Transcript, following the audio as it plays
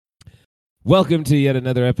Welcome to yet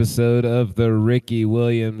another episode of the Ricky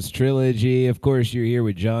Williams trilogy. Of course, you're here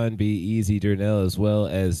with Jon B. Eazy, Durnell, as well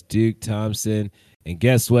as Duke Thompson. And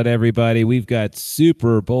guess what, everybody? We've got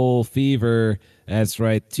Super Bowl fever. That's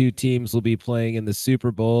right. 2 teams will be playing in the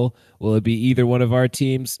Super Bowl. Will it be either one of our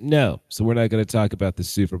teams? No. So we're not going to talk about the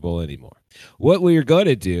Super Bowl anymore. What we are going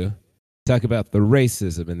to do, talk about the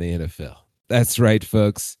racism in the NFL. That's right,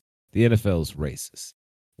 folks. The NFL is racist.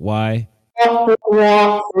 Why?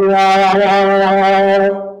 Why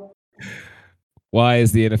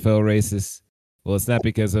is the NFL racist? Well, it's not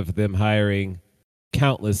because of them hiring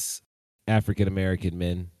countless African American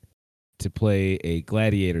men to play a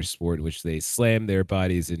gladiator sport in which they slam their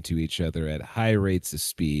bodies into each other at high rates of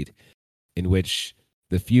speed, in which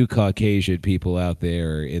the few Caucasian people out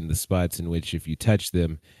there are in the spots in which if you touch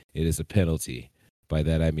them, it is a penalty. By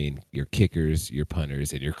that, I mean your kickers, your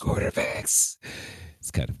punters, and your quarterbacks. It's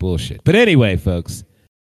kind of bullshit. But anyway, folks,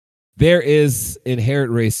 there is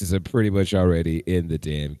inherent racism pretty much already in the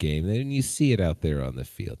damn game, and you see it out there on the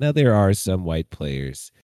field. Now, there are some white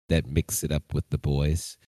players that mix it up with the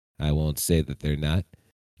boys. I won't say that they're not.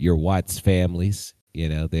 Your Watts families,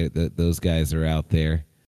 those guys are out there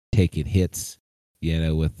taking hits,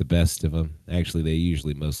 with the best of them. Actually, they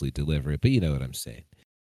usually mostly deliver it, but you know what I'm saying.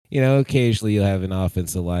 Occasionally you'll have an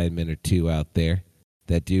offensive lineman or two out there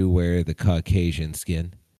that do wear the Caucasian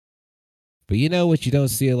skin. But you know what you don't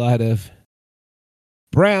see a lot of?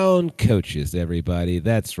 Brown coaches, everybody.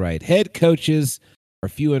 That's right. Head coaches are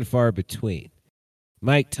few and far between.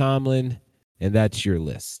 Mike Tomlin, and that's your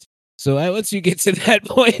list. So once you get to that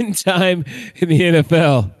point in time in the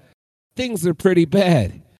NFL, things are pretty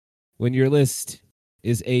bad when your list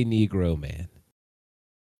is a Negro man.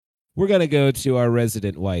 We're going to go to our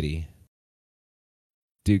resident whitey,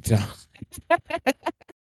 Duke Thompson.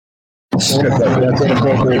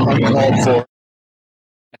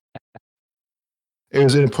 It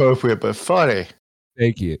was inappropriate, but funny.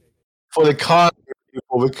 Thank you. For the con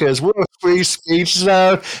people, because we're a free speech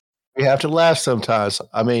zone. We have to laugh sometimes.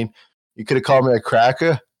 I mean, you could have called me a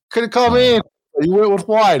cracker. Could have called me in. You went with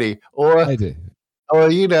Whitey. I did. Or,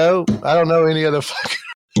 I don't know any other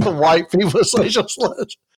fucking white people social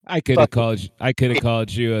slurs. I could have called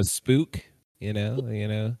you a spook,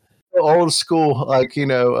 Old school, like,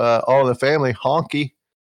 all in the family, honky.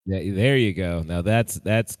 Yeah, there you go. Now that's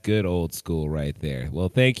good old school right there. Well,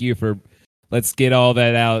 thank you let's get all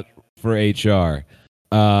that out for HR.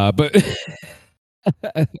 But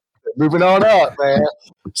moving on up, man.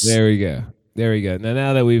 There we go.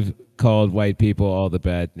 Now that we've called white people all the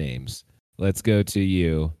bad names, let's go to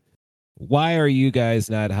you. Why are you guys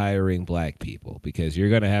not hiring black people? Because you're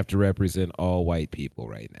going to have to represent all white people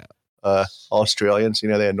right now. Australians,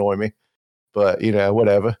 they annoy me. But,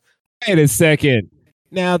 whatever. Wait a second.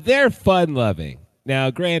 Now, they're fun-loving.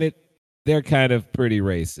 Now, granted, they're kind of pretty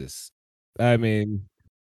racist. I mean,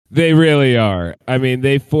 they really are. I mean,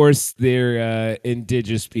 they force their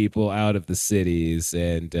indigenous people out of the cities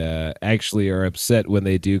and actually are upset when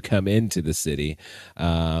they do come into the city.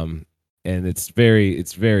 And it's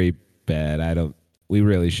very bad. We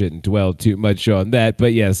really shouldn't dwell too much on that.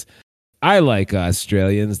 But yes, I like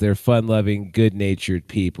Australians. They're fun-loving, good-natured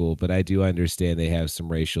people, but I do understand they have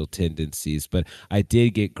some racial tendencies. But I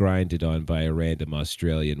did get grinded on by a random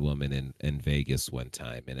Australian woman in Vegas one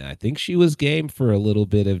time, and I think she was game for a little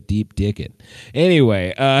bit of deep dicking.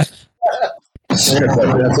 Anyway, well, that's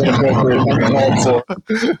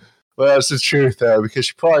the truth, though, because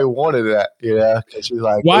she probably wanted that, because she's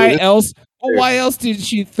like, why else did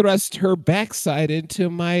she thrust her backside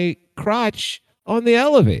into my crotch on the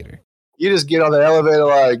elevator? You just get on the elevator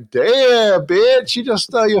like, damn, bitch, you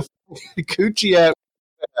just throw your coochie at me.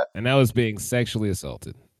 And that was being sexually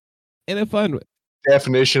assaulted in a fun way.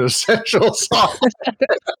 Definition of sexual assault.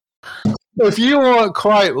 If you weren't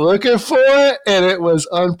quite looking for it and it was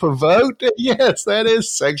unprovoked, yes, that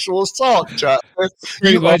is sexual assault, John.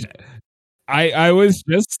 Pretty much. I was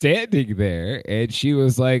just standing there and she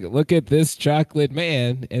was like, look at this chocolate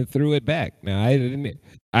man, and threw it back. Now,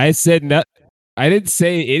 I said nothing. I didn't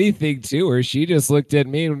say anything to her. She just looked at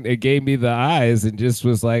me and gave me the eyes and just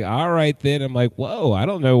was like, all right, then. I'm like, whoa, I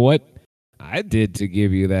don't know what I did to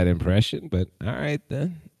give you that impression, but all right,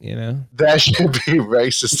 then, That should be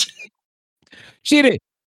racist. She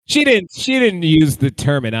didn't use the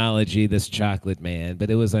terminology, this chocolate man, but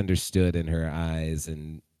it was understood in her eyes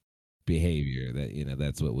and behavior that,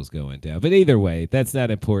 that's what was going down. But either way, that's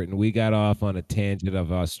not important. We got off on a tangent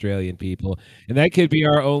of Australian people, and that could be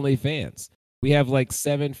our only fans. We have like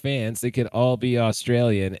 7 fans. They could all be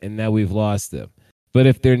Australian, and now we've lost them. But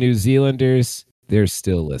if they're New Zealanders, They're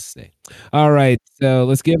still listening. All right, so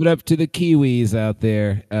let's give it up to the Kiwis out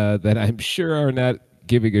there that I'm sure are not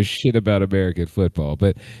giving a shit about American football.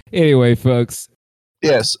 But anyway, folks.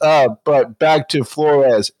 Yes, but back to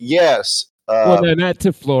Flores. Yes. Well, no, not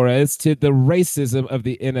to Flores, to the racism of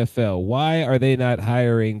the NFL. Why are they not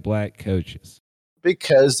hiring black coaches?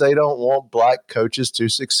 Because they don't want black coaches to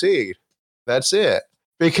succeed. That's it.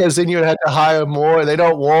 Because then you'd have to hire more. They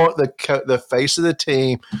don't want the face of the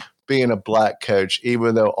team being a black coach,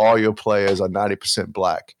 even though all your players are 90%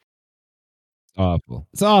 black. Awful.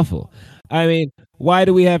 It's awful. I mean, why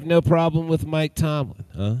do we have no problem with Mike Tomlin?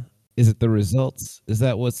 Huh? Is it the results? Is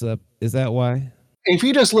that what's up? Is that why? If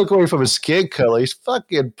you just look away from his skin color, he's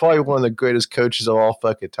fucking probably one of the greatest coaches of all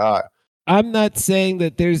fucking time. I'm not saying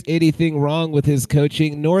that there's anything wrong with his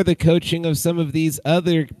coaching, nor the coaching of some of these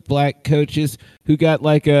other black coaches who got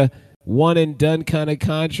like a one and done kind of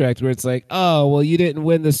contract where it's like, oh, well, you didn't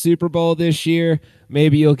win the Super Bowl this year.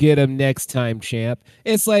 Maybe you'll get him next time, champ.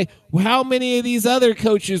 It's like, how many of these other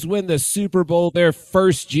coaches win the Super Bowl their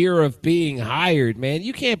first year of being hired, man?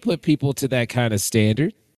 You can't put people to that kind of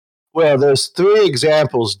standard. Well, there's 3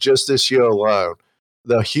 examples just this year alone.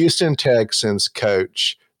 The Houston Texans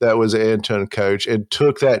coach that was an intern coach and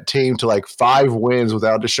took that team to like 5 wins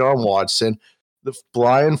without Deshaun Watson, the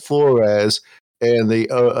Brian Flores, and the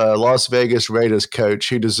Las Vegas Raiders coach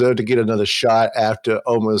who deserved to get another shot after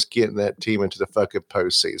almost getting that team into the fucking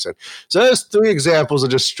postseason. So there's 3 examples of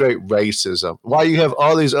just straight racism. While you have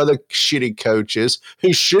all these other shitty coaches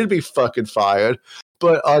who should be fucking fired,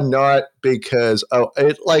 but are not because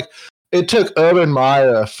it took Urban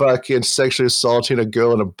Meyer fucking sexually assaulting a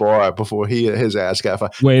girl in a bar before his ass got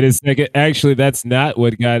fired. Wait a second. Actually, that's not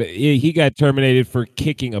what got he got terminated for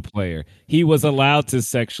kicking a player. He was allowed to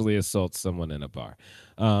sexually assault someone in a bar.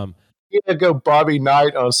 You gotta go Bobby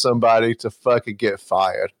Knight on somebody to fucking get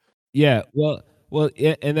fired. Yeah, well,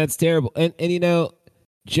 and that's terrible. And you know,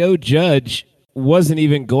 Joe Judge wasn't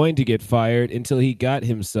even going to get fired until he got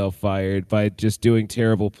himself fired by just doing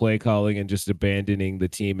terrible play calling and just abandoning the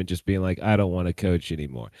team and just being like, I don't want to coach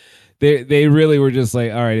anymore. They really were just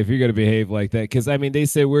like, all right, if you're going to behave like that, because I mean, they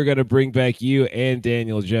said we're going to bring back you and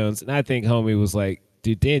Daniel Jones, and I think homie was like,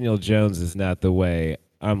 dude, Daniel Jones is not the way.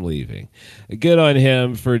 I'm leaving. Good on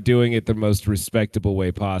him for doing it the most respectable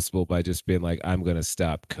way possible by just being like, I'm going to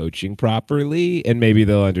stop coaching properly, and maybe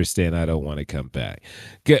they'll understand I don't want to come back.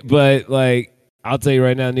 But like, I'll tell you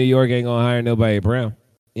right now, New York ain't gonna hire nobody brown.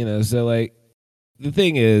 You know, so like the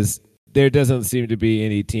thing is, there doesn't seem to be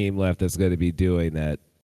any team left that's going to be doing that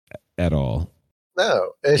at all.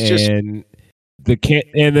 No, it's just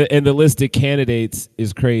the list of candidates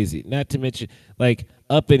is crazy. Not to mention like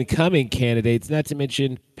up and coming candidates. Not to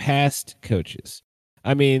mention past coaches.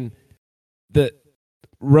 I mean, the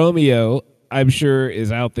Romeo, I'm sure,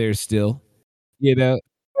 is out there still. You know,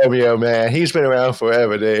 Romeo, man, he's been around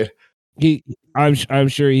forever, dude. I'm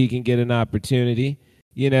sure he can get an opportunity,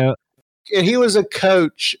 you know. And he was a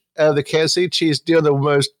coach of the Kansas City Chiefs during the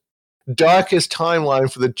most darkest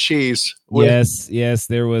timeline for the Chiefs. Yes,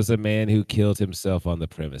 there was a man who killed himself on the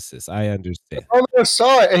premises. I understand. I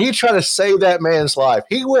saw it, and he tried to save that man's life.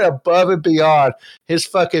 He went above and beyond his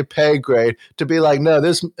fucking pay grade to be like, no,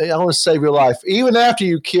 I want to save your life, even after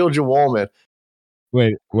you killed your woman.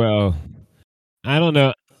 Wait, well, I don't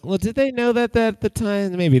know. Well, did they know that at the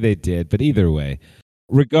time? Maybe they did, but either way,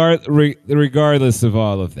 regardless of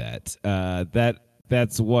all of that,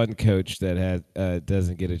 that's one coach that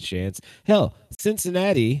doesn't get a chance. Hell,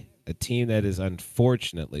 Cincinnati, a team that is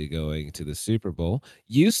unfortunately going to the Super Bowl,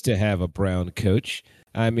 used to have a brown coach.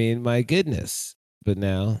 I mean, my goodness, but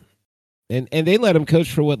now, and they let him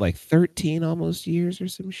coach for what, like 13 almost years or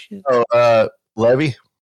some shit. Oh, Levy,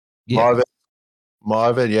 yeah.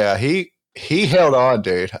 Marvin, yeah, he held on,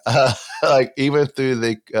 dude. Like even through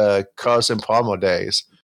the Carson Palmer days,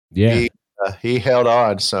 yeah, he held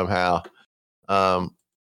on somehow.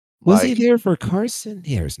 Was he there for Carson?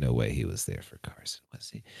 There's no way he was there for Carson, was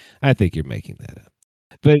he? I think you're making that up.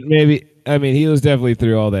 But maybe, I mean, he was definitely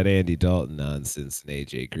through all that Andy Dalton nonsense and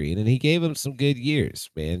AJ Green, and he gave him some good years,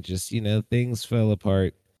 man. Just, things fell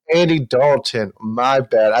apart. Andy Dalton, my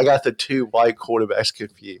bad. I got the 2 white quarterbacks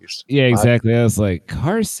confused. Yeah, exactly. I was like,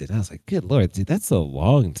 Carson. I was like, good Lord, dude, that's a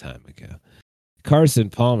long time ago. Carson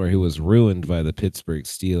Palmer, who was ruined by the Pittsburgh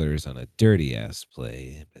Steelers on a dirty ass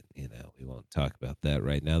play. But, we won't talk about that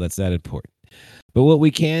right now. That's not important. But what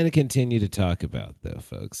we can continue to talk about, though,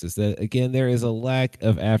 folks, is that, again, there is a lack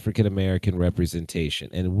of African American representation.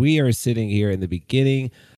 And we are sitting here in the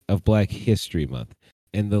beginning of Black History Month.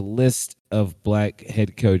 And the list of black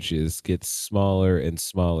head coaches gets smaller and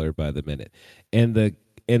smaller by the minute. And the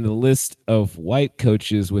list of white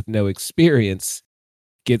coaches with no experience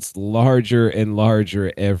gets larger and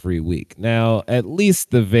larger every week. Now, at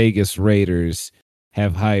least the Vegas Raiders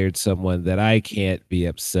have hired someone that I can't be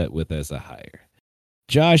upset with as a hire.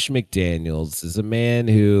 Josh McDaniels is a man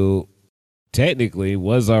who technically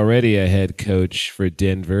was already a head coach for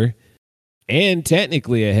Denver and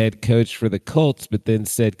technically a head coach for the Colts, but then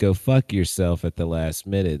said, go fuck yourself at the last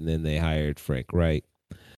minute. And then they hired Frank Wright.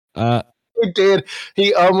 He did.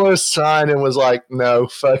 He almost signed and was like, no,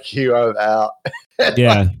 fuck you, I'm out.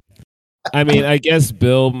 Yeah. I mean, I guess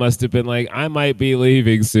Bill must have been like, I might be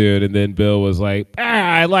leaving soon. And then Bill was like,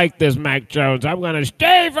 I like this Mac Jones. I'm going to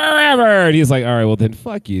stay forever. And he's like, all right, well, then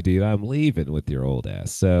fuck you, dude. I'm leaving with your old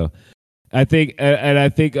ass. So I think, and I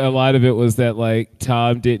think a lot of it was that like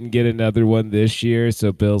Tom didn't get another one this year.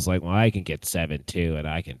 So Bill's like, well, I can get 7 too, and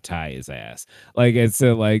I can tie his ass. Like, and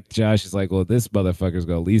so like Josh is like, well, this motherfucker's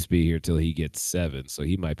going to at least be here till he gets 7. So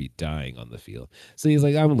he might be dying on the field. So he's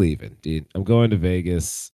like, I'm leaving, dude. I'm going to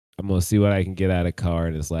Vegas. I'm going to see what I can get out of Carr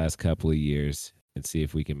in his last couple of years and see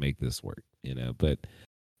if we can make this work, you know? But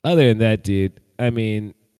other than that, dude, I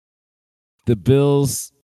mean, the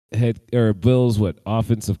Bills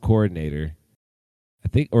offensive coordinator, I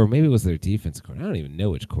think, or maybe it was their defensive coordinator. I don't even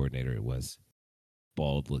know which coordinator it was.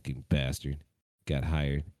 Bald looking bastard got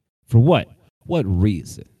hired. For what? What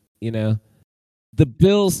reason? You know? The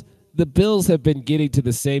Bills have been getting to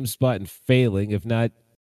the same spot and failing, if not,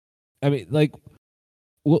 I mean, like,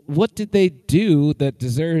 what did they do that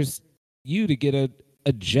deserves you to get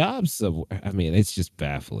a job somewhere? I mean, it's just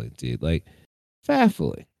baffling, dude. Like,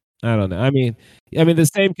 baffling. I don't know. I mean, the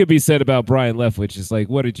same could be said about Brian Leftwich. It's like,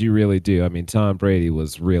 what did you really do? I mean, Tom Brady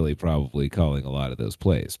was really probably calling a lot of those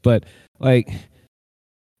plays, but like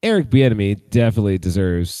Eric Bieniemy definitely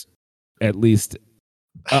deserves at least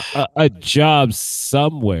a job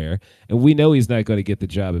somewhere, and we know he's not going to get the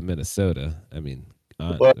job in Minnesota. I mean,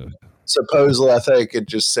 supposedly, I think it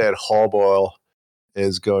just said Harbaugh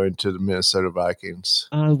is going to the Minnesota Vikings.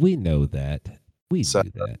 We know that. We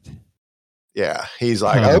knew that. Yeah, he's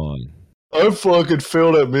like, I fucking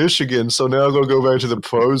failed at Michigan, so now I'm gonna go back to the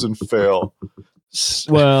pros and fail.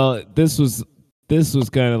 Well, this was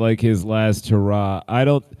kind of like his last hurrah.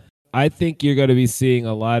 I think you're going to be seeing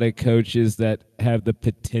a lot of coaches that have the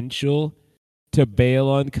potential to bail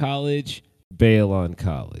on college,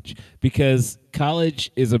 because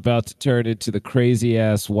college is about to turn into the crazy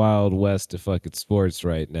ass wild west of fucking sports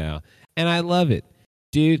right now, and I love it,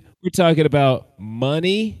 dude. We're talking about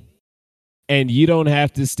money. And you don't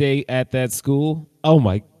have to stay at that school? Oh,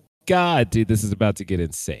 my God, dude, this is about to get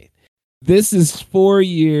insane. This is 4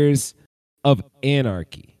 years of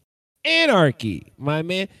anarchy. Anarchy, my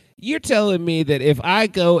man. You're telling me that if I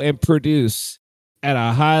go and produce at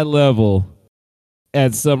a high level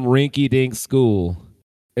at some rinky-dink school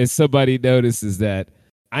and somebody notices that,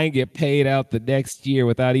 I can get paid out the next year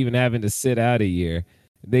without even having to sit out a year.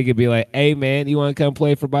 They could be like, hey, man, you want to come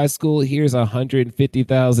play for my school? Here's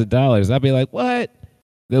 $150,000. I'll be like, what?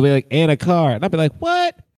 They'll be like, and a car. And I'll be like,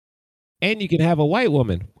 what? And you can have a white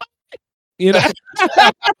woman. What? You know?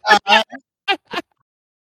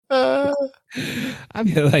 I'll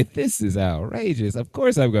be like, this is outrageous. Of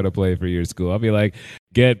course I'm going to play for your school. I'll be like,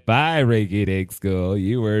 goodbye, Rinky Dink School.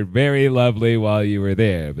 You were very lovely while you were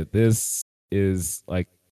there. But this is like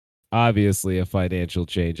obviously a financial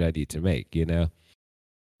change I need to make, you know?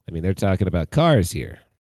 I mean, they're talking about cars here,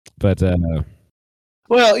 but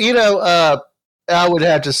well, you know, I would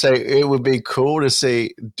have to say it would be cool to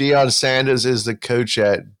see Deion Sanders is the coach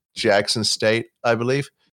at Jackson State, I believe,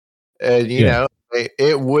 and you know,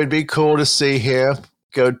 it would be cool to see him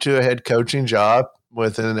go to a head coaching job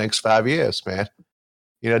within the next 5 years, man.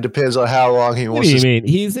 You know, it depends on how long he wants. What do you mean?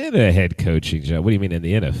 He's in a head coaching job. What do you mean in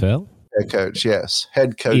the NFL? Head coach, yes,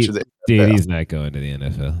 head coach of the NFL. Dude, he's not going to the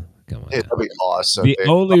NFL. Come on. It'll be awesome. The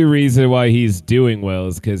only reason why he's doing well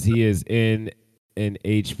is because he is in an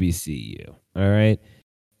HBCU. All right.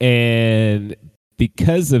 And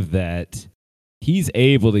because of that, he's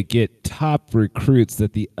able to get top recruits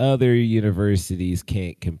that the other universities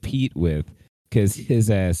can't compete with because his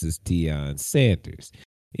ass is Deion Sanders.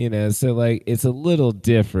 You know, so like it's a little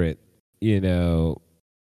different, you know.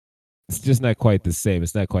 It's just not quite the same.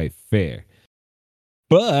 It's not quite fair.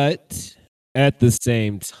 But at the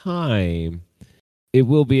same time, it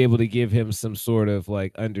will be able to give him some sort of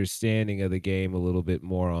like understanding of the game a little bit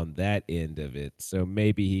more on that end of it. So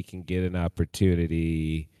maybe he can get an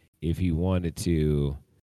opportunity if he wanted to.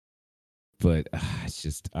 But it's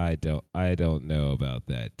just I don't know about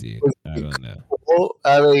that, dude. I don't know. Well,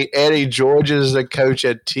 I mean, Eddie George is the coach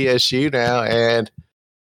at TSU now, and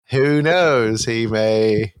who knows, he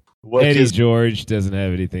may Eddie George doesn't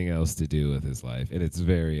have anything else to do with his life, and it's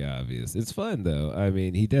very obvious. It's fun though. I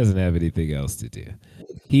mean, he doesn't have anything else to do.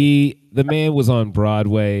 The man was on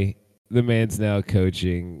Broadway. The man's now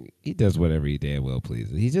coaching. He does whatever he damn well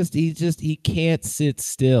pleases. He can't sit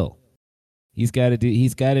still. He's got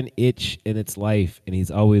an itch in its life, and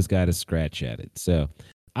he's always got to scratch at it. So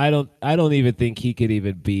I don't even think he could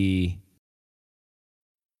even be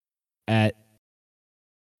at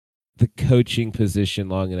the coaching position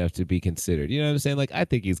long enough to be considered. You know what I'm saying? Like, I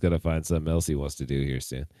think he's going to find something else he wants to do here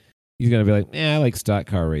soon. He's going to be like, I like stock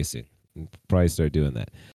car racing. And probably start doing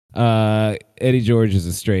that. Eddie George is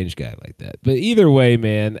a strange guy like that. But either way,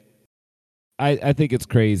 man, I think it's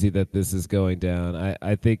crazy that this is going down.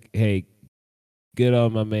 I think, hey, good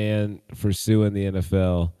on my man for suing the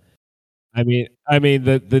NFL. I mean,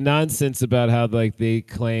 the nonsense about how like they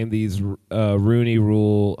claim these Rooney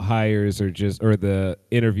Rule hires or the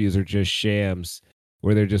interviews are just shams,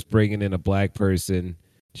 where they're just bringing in a black person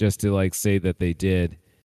just to like say that they did,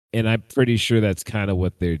 and I'm pretty sure that's kind of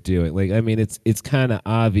what they're doing. Like, I mean, it's kind of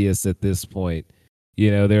obvious at this point.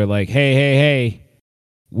 You know, they're like, hey,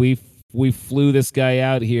 we flew this guy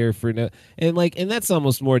out here for no, and that's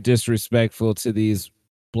almost more disrespectful to these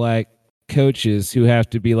black coaches who have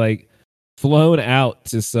to be like flown out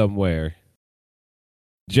to somewhere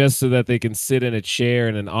just so that they can sit in a chair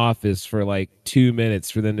in an office for like 2 minutes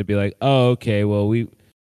for them to be like, oh, okay, well,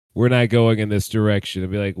 we're not going in this direction.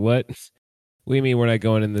 And be like, what do you mean we're not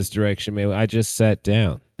going in this direction, man? I just sat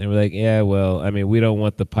down. And we're like, yeah, well, I mean, we don't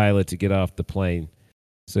want the pilot to get off the plane.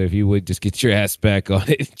 So if you would just get your ass back on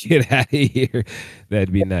it and get out of here,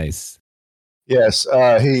 that'd be nice. Yes,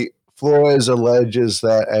 Flores alleges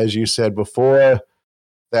that, as you said before,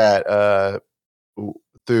 that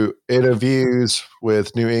through interviews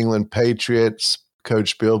with New England Patriots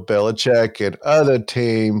coach Bill Belichick and other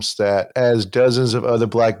teams, that, as dozens of other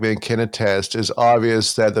black men can attest, is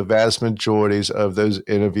obvious that the vast majorities of those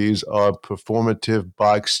interviews are performative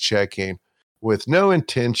box checking with no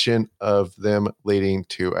intention of them leading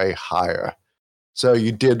to a hire. So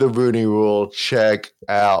you did the Rooney Rule, check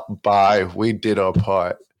out, bye. We did our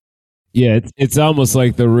part. Yeah, it's almost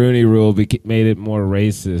like the Rooney Rule made it more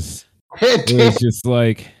racist. It was just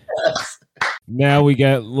like, now we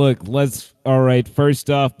got, all right, first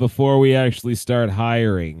off, before we actually start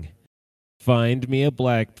hiring, find me a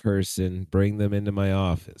black person, bring them into my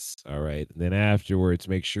office, all right? And then afterwards,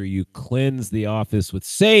 make sure you cleanse the office with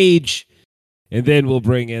sage, and then we'll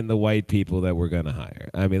bring in the white people that we're going to hire.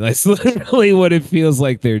 I mean, that's literally what it feels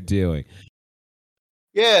like they're doing.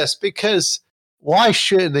 Yes, because why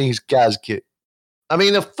shouldn't these guys get... I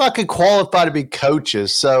mean, they're fucking qualified to be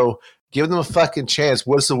coaches, so give them a fucking chance.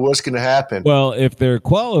 What's the worst going to happen? Well, if they're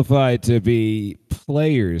qualified to be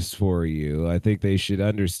players for you, I think they should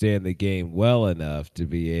understand the game well enough to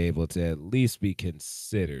be able to at least be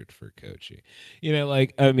considered for coaching. You know,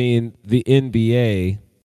 like, I mean, the NBA,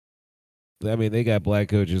 I mean, they got black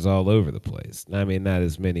coaches all over the place. I mean, not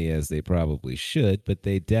as many as they probably should, but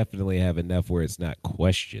they definitely have enough where it's not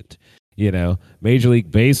questioned. You know, Major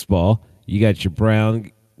League Baseball, you got your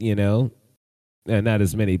brown, you know, and not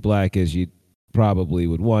as many black as you probably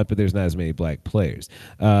would want, but there's not as many black players.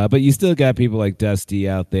 But you still got people like Dusty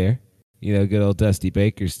out there. You know, good old Dusty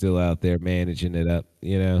Baker's still out there managing it up,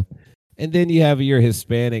 you know. And then you have your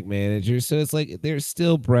Hispanic managers. So it's like there's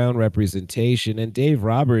still brown representation. And Dave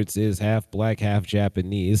Roberts is half black, half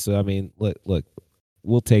Japanese. So, I mean, look,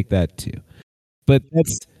 we'll take that too. But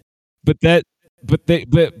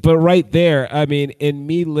right there, I mean, in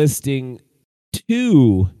me listing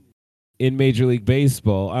 2 in Major League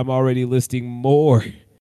Baseball, I'm already listing more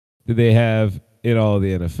that they have in all of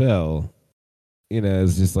the NFL. You know,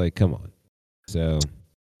 it's just like, come on. So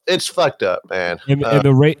it's fucked up, man. And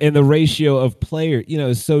the ratio of player, you know,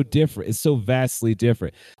 is so different. It's so vastly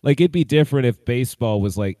different. Like, it'd be different if baseball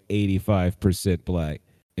was like 85% black,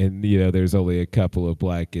 and you know, there's only a couple of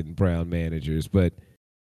black and brown managers, but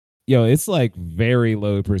you know, it's like very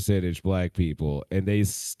low percentage black people, and they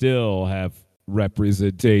still have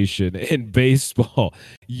representation in baseball.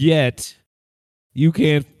 Yet you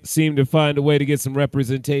can't seem to find a way to get some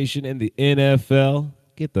representation in the NFL.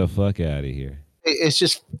 Get the fuck out of here. It's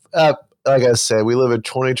just like I said, we live in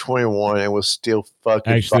 2021 and we're still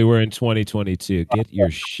fucking... Actually, we're in 2022. Get your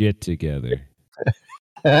shit together.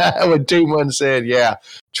 When 2 months in, yeah,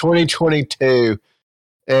 2022,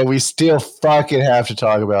 and we still fucking have to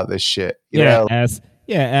talk about this shit. You know?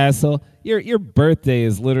 Asshole. Your birthday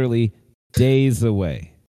is literally days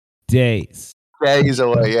away. Days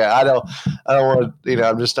away. Yeah, I don't want to. You know,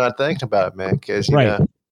 I'm just not thinking about it, man. Because you know,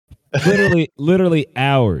 literally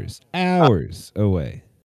hours away.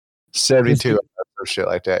 72 hours or shit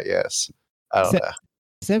like that. Yes, I don't know.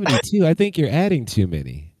 72. I think you're adding too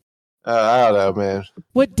many. I don't know, man.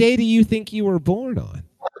 What day do you think you were born on?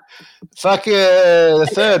 Fucking the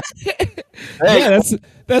third. Hey. Yeah,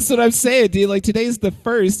 that's what I'm saying, dude. Like today's the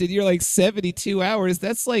 1st, and you're like 72 hours.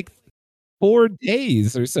 That's like 4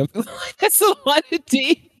 days or something. That's a lot of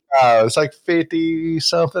days. It's like 50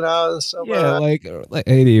 something hours. Yeah, like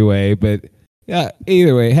anyway, but yeah,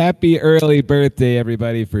 either way, happy early birthday,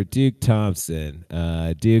 everybody, for Duke Thompson.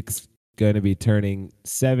 Duke's going to be turning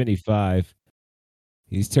 75.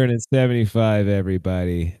 He's turning 75,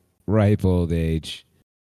 everybody. Ripe old age.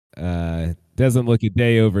 Doesn't look a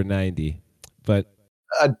day over 90, but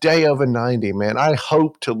a day over 90, man. I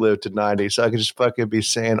hope to live to 90 so I can just fucking be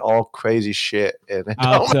saying all crazy shit. And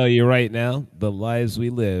I'll tell you right now, the lives we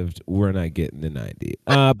lived, we're not getting to 90.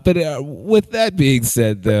 But with that being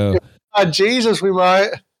said, though, Jesus, we might,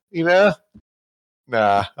 you know.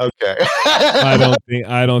 Nah, okay.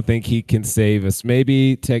 I don't think he can save us.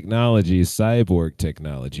 Maybe technology, cyborg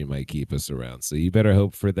technology, might keep us around. So you better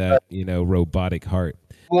hope for that, robotic heart.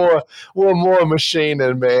 More machine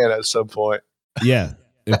than man at some point. Yeah.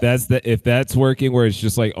 If that's working where it's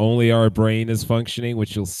just like only our brain is functioning,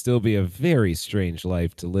 which will still be a very strange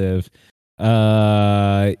life to live.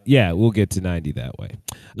 Yeah, we'll get to 90 that way.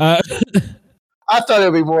 I thought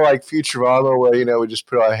it'd be more like Futurama where, we just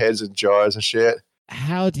put our heads in jars and shit.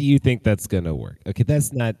 How do you think that's gonna work? Okay,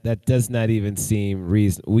 that does not even seem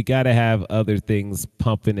reasonable. We gotta have other things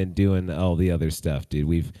pumping and doing all the other stuff, dude.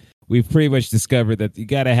 We've pretty much discovered that you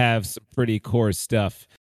gotta have some pretty core stuff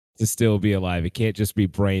to still be alive. It can't just be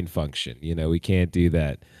brain function. We can't do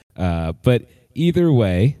that. But either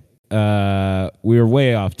way, we're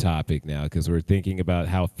way off topic now because we're thinking about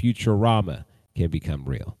how Futurama can become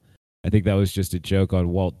real. I think that was just a joke on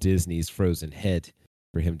Walt Disney's frozen head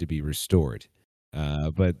for him to be restored.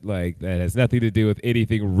 But like that has nothing to do with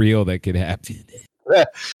anything real that could happen. That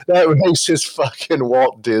racist fucking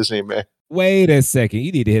Walt Disney, man. Wait a second.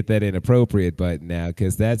 You need to hit that inappropriate button now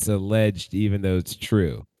because that's alleged even though it's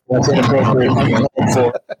true. That's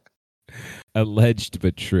inappropriate. Alleged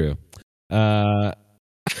but true. Alleged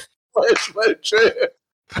but true.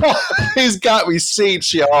 He's got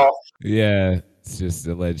receipts, y'all. Yeah, it's just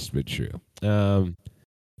alleged but true.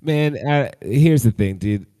 Man, here's the thing,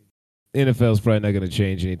 dude. NFL's probably not going to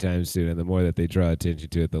change anytime soon, and the more that they draw attention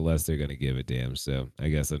to it, the less they're going to give a damn. So I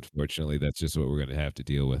guess, unfortunately, that's just what we're going to have to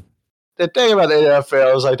deal with. The thing about the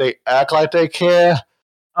NFL is like they act like they care.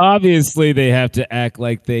 Obviously, they have to act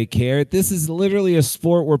like they care. This is literally a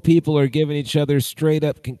sport where people are giving each other straight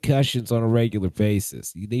up concussions on a regular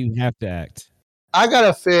basis. You have to act. I got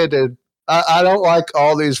offended. I don't like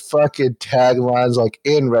all these fucking taglines like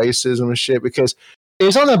in racism and shit because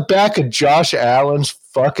it's on the back of Josh Allen's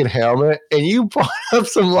fucking helmet, and you brought up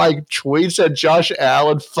some like tweets that Josh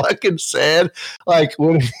Allen fucking said like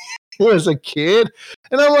when he was a kid,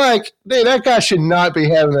 and I'm like, dude, that guy should not be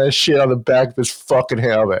having that shit on the back of his fucking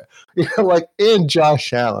helmet. Like in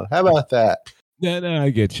Josh Allen. How about that? No, I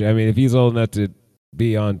get you. I mean, if he's old enough to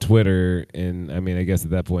be on Twitter, and I mean, I guess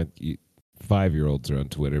at that point, 5-year-olds are on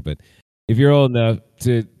Twitter, but if you're old enough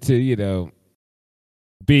to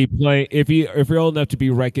be playing, if you're old enough to be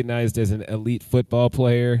recognized as an elite football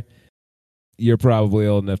player, you're probably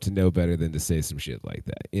old enough to know better than to say some shit like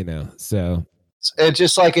that, So it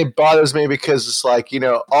just like it bothers me because it's like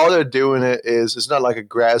all they're doing it's not like a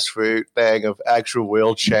grassroots thing of actual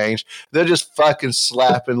real change. They're just fucking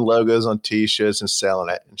slapping logos on t-shirts and selling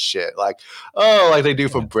it and shit like they do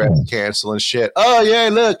for breast cancer and shit. Oh yeah,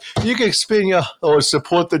 look, you can spin your or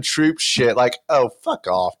support the troops shit. Like, oh, fuck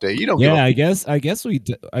off, dude. You don't I guess the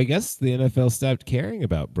NFL stopped caring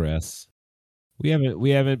about breasts. We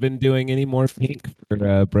haven't been doing any more pink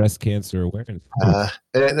for breast cancer awareness.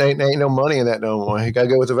 Ain't no money in that no more. You gotta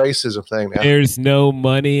go with the racism thing now. There's no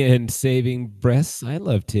money in saving breasts. I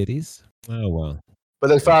love titties. Oh well. But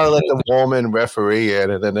they finally let the woman referee in,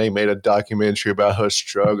 and then they made a documentary about her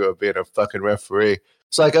struggle of being a fucking referee.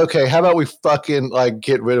 It's like, okay, how about we fucking like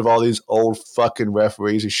get rid of all these old fucking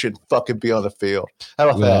referees who shouldn't fucking be on the field? How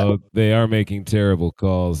about that? They are making terrible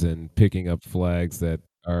calls and picking up flags that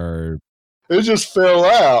are. It just fell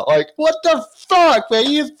out. Like, what the fuck,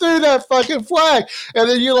 man? You threw that fucking flag. And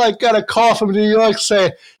then you, like, got a call from New York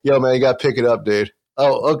saying, yo, man, you got to pick it up, dude.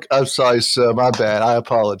 Oh, okay, I'm sorry, sir. My bad. I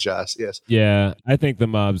apologize. Yes. Yeah, I think the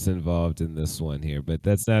mob's involved in this one here, but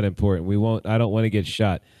that's not important. I don't want to get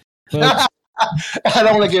shot. But I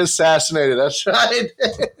don't want to get assassinated. That's right.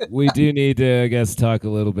 We do need to, I guess, talk a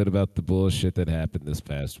little bit about the bullshit that happened this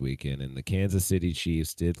past weekend. And the Kansas City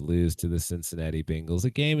Chiefs did lose to the Cincinnati Bengals,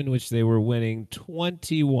 a game in which they were winning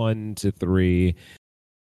 21-3.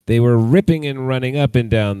 They were ripping and running up and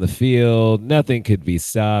down the field. Nothing could be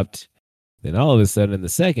stopped. Then all of a sudden in the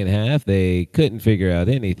second half, they couldn't figure out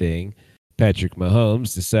anything. Patrick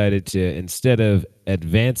Mahomes decided to, instead of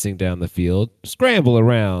advancing down the field, scramble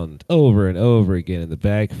around over and over again in the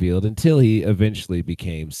backfield until he eventually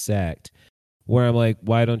became sacked. Where I'm like,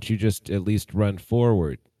 why don't you just at least run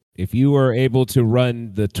forward? If you are able to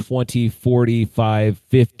run the 20, 45,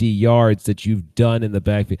 50 yards that you've done in the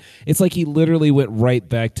backfield, it's like he literally went right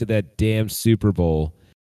back to that damn Super Bowl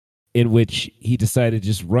in which he decided to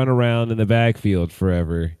just run around in the backfield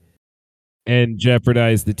forever and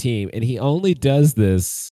jeopardize the team. And he only does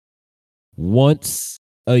this once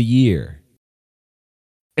a year.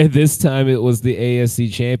 And this time it was the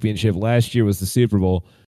AFC Championship. Last year was the Super Bowl.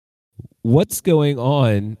 What's going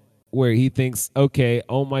on where he thinks, okay,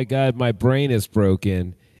 oh my God, my brain is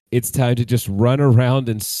broken. It's time to just run around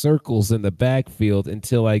in circles in the backfield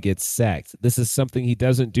until I get sacked. This is something he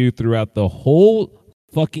doesn't do throughout the whole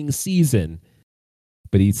fucking season,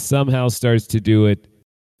 but he somehow starts to do it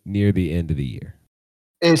near the end of the year.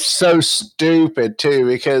 It's so stupid, too,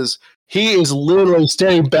 because he is literally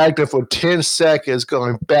standing back there for 10 seconds,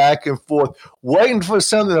 going back and forth, waiting for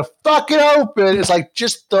something to fucking open. It's like,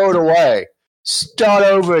 just throw it away. Start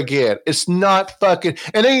over again. It's not fucking...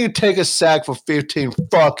 And then you take a sack for 15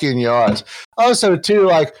 fucking yards. Also, too,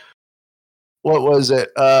 like, what was it?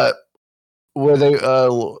 Where they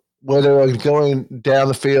were going down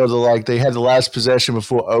the field, like, they had the last possession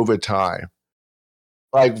before overtime.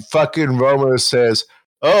 Like, fucking Romo says,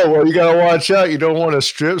 oh, well, you got to watch out. You don't want a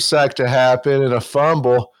strip sack to happen and a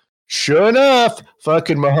fumble. Sure enough,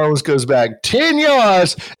 fucking Mahomes goes back 10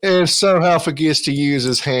 yards and somehow forgets to use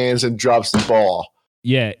his hands and drops the ball.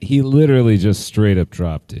 Yeah, he literally just straight up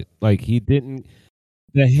dropped it. Like, he didn't...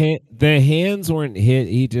 The hands weren't hit.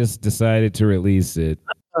 He just decided to release it.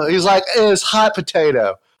 He's like, it's hot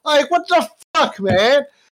potato. Like, what the fuck, man?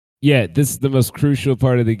 Yeah, this is the most crucial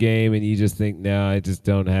part of the game, and you just think, no, I just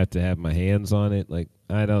don't have to have my hands on it. Like,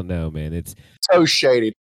 I don't know, man. It's so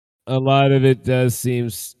shady. A lot of it does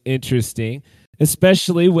seem interesting,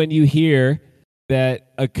 especially when you hear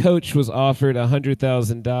that a coach was offered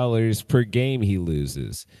 $100,000 per game he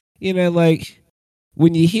loses. You know, like,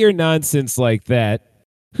 when you hear nonsense like that,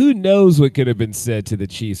 who knows what could have been said to the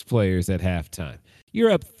Chiefs players at halftime?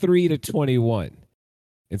 You're up 3-21.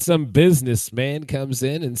 And some businessman comes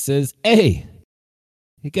in and says, hey,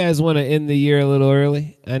 you guys want to end the year a little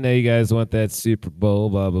early? I know you guys want that Super Bowl,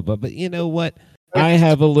 blah, blah, blah. But you know what? I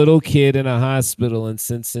have a little kid in a hospital in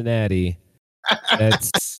Cincinnati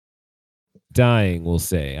that's dying, we'll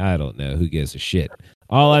say. I don't know. Who gives a shit?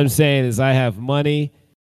 All I'm saying is I have money,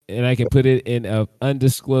 and I can put it in an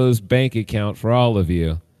undisclosed bank account for all of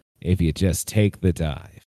you if you just take the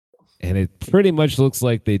dive. And it pretty much looks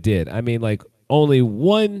like they did. I mean, like, only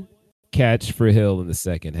one catch for Hill in the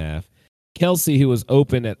second half. Kelsey, who was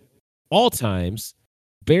open at all times,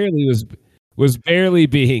 was barely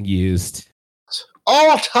being used.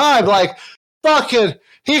 All time, like, fucking,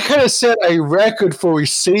 he could have set a record for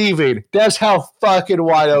receiving. That's how fucking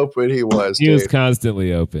wide open he was. He was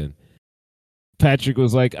constantly open. Patrick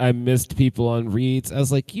was like, I missed people on reads. I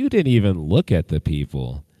was like, you didn't even look at the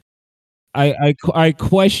people. I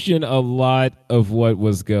question a lot of what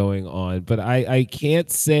was going on, but I can't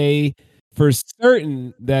say for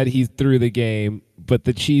certain that he threw the game, but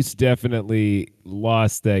the Chiefs definitely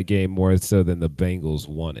lost that game more so than the Bengals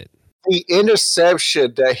won it. The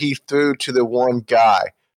interception that he threw to the one guy,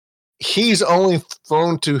 he's only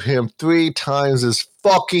thrown to him 3 times this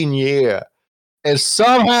fucking year. And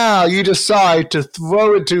somehow you decide to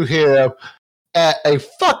throw it to him at a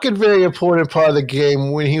fucking very important part of the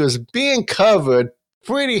game when he was being covered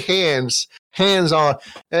pretty hands-on.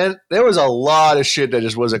 And there was a lot of shit that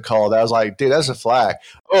just wasn't called. I was like, dude, that's a flag.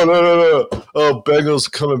 Oh, no. Oh,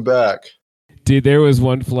 Bengals coming back. Dude, there was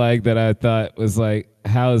one flag that I thought was like,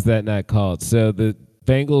 how is that not called? So the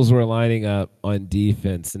Bengals were lining up on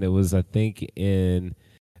defense, and it was, I think, it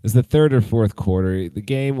was the third or fourth quarter. The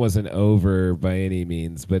game wasn't over by any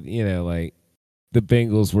means, but, you know, like, the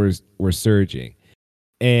Bengals were surging.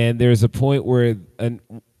 And there's a point where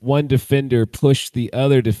one defender pushed the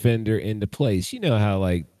other defender into place. You know how,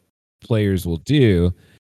 like, players will do.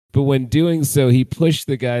 But when doing so, he pushed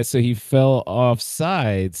the guy so he fell off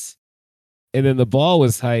sides. And then the ball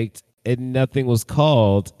was hiked and nothing was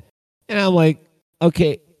called. And I'm like,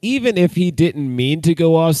 okay, even if he didn't mean to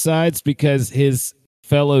go off sides because his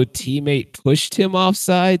fellow teammate pushed him off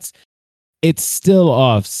sides, it's still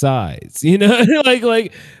off sides. You know,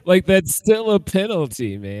 like that's still a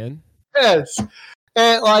penalty, man. Yes.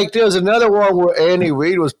 And like there was another one where Andy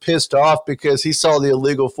Reid was pissed off because he saw the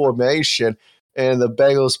illegal formation and the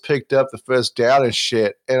Bengals picked up the first down and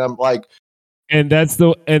shit. And I'm like, And that's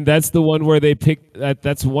the one where they picked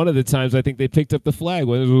that's one of the times I think they picked up the flag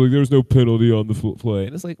when it was like, there's no penalty on the play.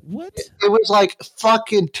 And it's like, what? it was like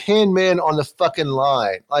fucking 10 men on the fucking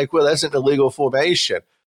line. Like, well, that's an illegal formation.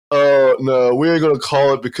 Oh, no, we ain't going to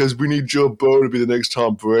call it because we need Joe Burrow to be the next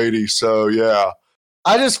Tom Brady. So, yeah.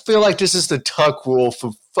 I just feel like this is the Tuck rule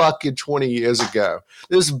from fucking 20 years ago.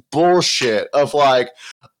 This bullshit of like,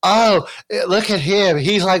 oh, look at him.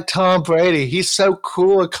 He's like Tom Brady. He's so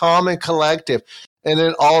cool and calm and collective. And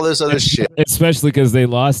then all this other shit. Especially because they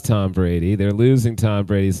lost Tom Brady. They're losing Tom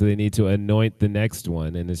Brady, so they need to anoint the next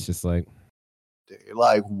one. And it's just like,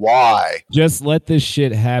 why? Just let this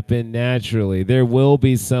shit happen naturally. There will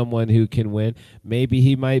be someone who can win. Maybe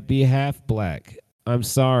he might be half black. I'm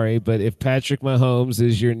sorry, but if Patrick Mahomes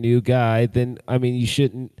is your new guy, then, I mean, you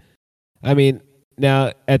shouldn't. I mean,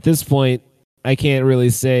 now, at this point, I can't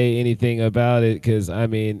really say anything about it because, I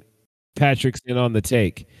mean, Patrick's in on the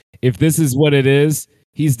take. If this is what it is,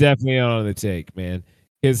 he's definitely on the take, man.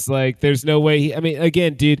 Because, like, there's no way. I mean,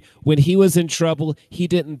 again, dude, when he was in trouble, he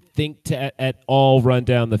didn't think to at all run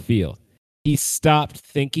down the field. He stopped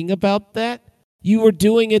thinking about that. You were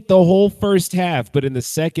doing it the whole first half, but in the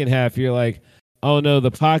second half, you're like, oh no, the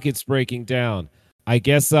pocket's breaking down. I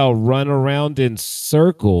guess I'll run around in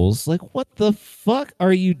circles. Like, what the fuck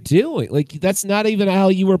are you doing? Like, that's not even how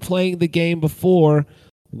you were playing the game before.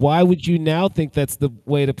 Why would you now think that's the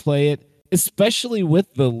way to play it, especially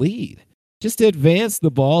with the lead? Just advance the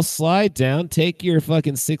ball, slide down, take your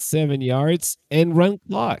fucking 6-7 yards, and run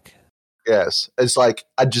clock. Yes, it's like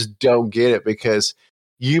I just don't get it because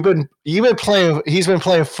you've been playing. He's been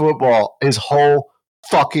playing football his whole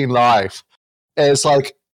fucking life. And it's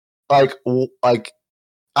like, I don't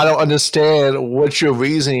understand what your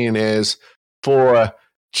reasoning is for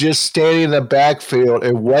just standing in the backfield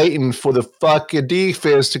and waiting for the fucking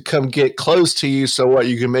defense to come get close to you so what,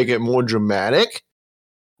 you can make it more dramatic?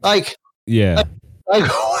 Like, yeah. Like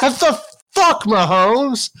what the fuck,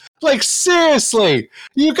 Mahomes? Like, seriously,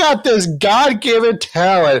 you got this God-given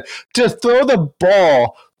talent to throw the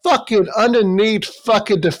ball fucking underneath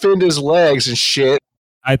fucking defenders' legs and shit.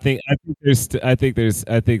 I think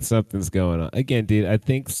something's going on. Again, dude, I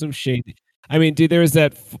think some shady. I mean, dude, there was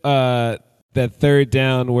that third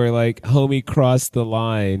down where like homie crossed the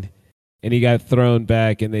line and he got thrown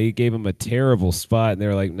back and they gave him a terrible spot and they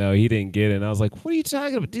were like, no, he didn't get it. And I was like, what are you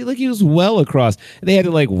talking about? Dude, like he was well across. And they had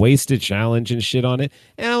to like waste a challenge and shit on it.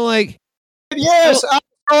 And I'm like, yes, I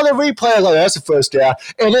saw the replay. I was like, that's the first down.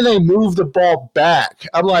 And then they moved the ball back.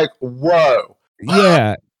 I'm like, whoa.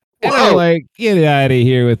 Yeah. And I'm like, get out of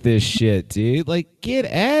here with this shit, dude. Like, get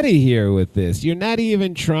out of here with this. You're not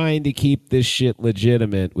even trying to keep this shit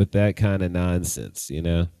legitimate with that kind of nonsense, you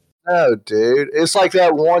know? No, dude. It's like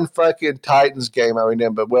that one fucking Titans game I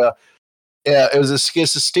remember where it was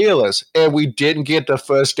against the Steelers, and we didn't get the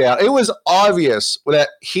first down. It was obvious that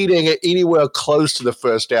he didn't get anywhere close to the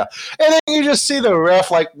first down. And then you just see the ref,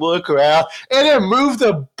 like, look around and then move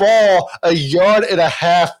the ball 1.5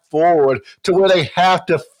 yards forward to where they have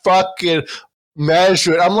to fucking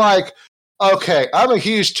measure it. I'm like, okay, I'm a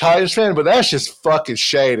huge Titans fan, but that's just fucking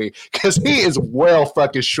shady because he is well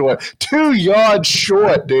fucking short. 2 yards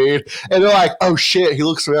short, dude. And they're like, oh shit, he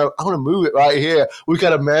looks around. I want to move it right here. We got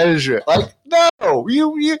to measure it. Like, no,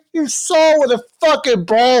 you saw where the fucking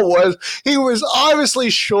ball was. He was obviously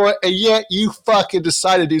short, and yet you fucking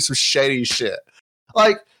decided to do some shady shit.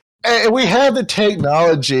 Like, and we have the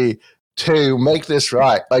technology to make this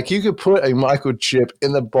right. Like, you could put a microchip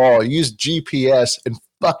in the ball, use GPS, and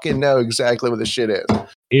fucking know exactly what the shit is.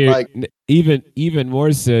 Like, even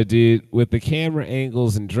more so, dude, with the camera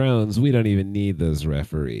angles and drones, we don't even need those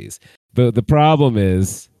referees. But the problem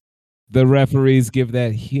is the referees give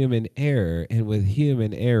that human error, and with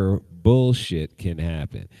human error, bullshit can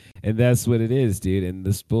happen. And that's what it is, dude. And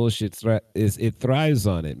this bullshit it thrives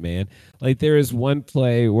on it, man. Like, there is one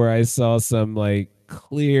play where I saw some like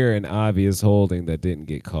clear and obvious holding that didn't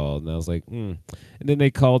get called, and I was like, And then they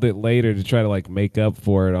called it later to try to like make up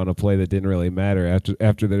for it on a play that didn't really matter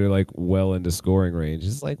after they're like well into scoring range.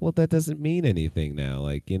 It's like, well, that doesn't mean anything now.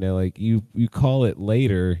 Like, you know, like you call it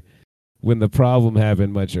later when the problem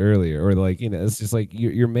happened much earlier, or like, you know, it's just like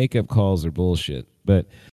your makeup calls are bullshit. But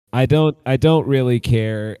I don't really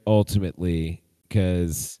care ultimately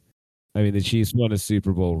because I mean the Chiefs won a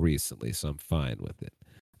Super Bowl recently, so I'm fine with it.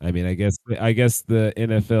 I mean, I guess the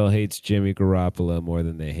NFL hates Jimmy Garoppolo more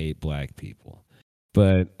than they hate black people.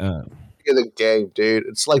 But in the game, dude,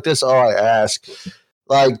 it's like that's all I ask.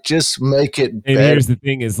 Like, just make it better. And here's the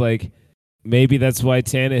thing: is like maybe that's why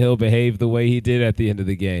Tannehill behaved the way he did at the end of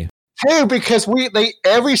the game. Hey, because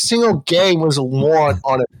every single game was won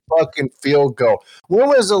on a fucking field goal. When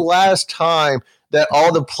was the last time that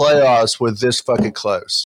all the playoffs were this fucking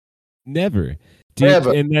close? Never. Dude,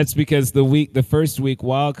 Never. and that's because the first week,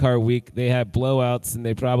 wild card week, they had blowouts and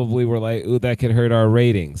they probably were like, ooh, that could hurt our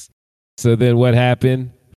ratings. So then what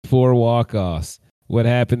happened? 4 walk-offs. What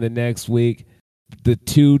happened the next week? The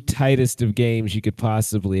 2 tightest of games you could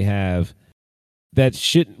possibly have.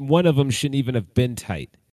 One of them shouldn't even have been tight.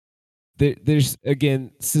 There's,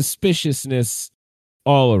 again, suspiciousness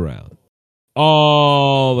all around.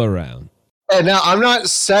 All around. And now I'm not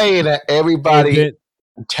saying that everybody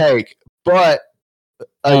take, but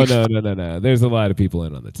no. There's a lot of people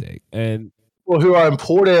in on the take, and people who are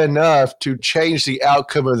important enough to change the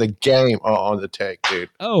outcome of the game are on the take, dude.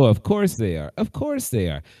 Oh, of course they are. Of course they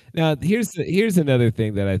are. Now, here's another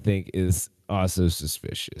thing that I think is also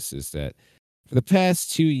suspicious is that for the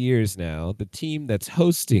past 2 years now, the team that's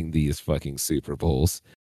hosting these fucking Super Bowls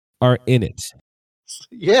are in it.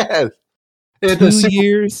 Yes. 2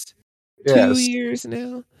 years? Yes. 2 years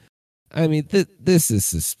now? I mean, this is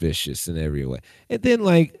suspicious in every way. And then,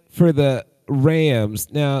 like, for the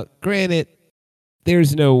Rams, now, granted,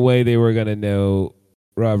 there's no way they were going to know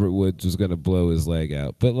Robert Woods was going to blow his leg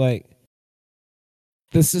out. But, like,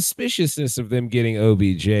 the suspiciousness of them getting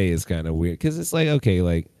OBJ is kind of weird. Because it's like, okay,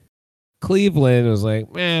 like, Cleveland was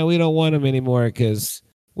like, man, we don't want him anymore because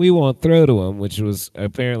we won't throw to him, which was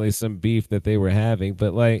apparently some beef that they were having.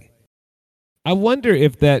 But, like, I wonder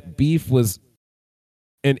if that beef was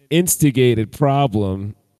an instigated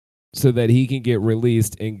problem so that he can get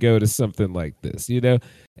released and go to something like this, you know?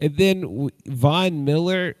 And then Von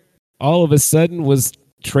Miller all of a sudden was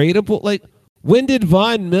tradable. Like, when did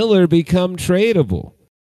Von Miller become tradable?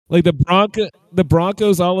 Like the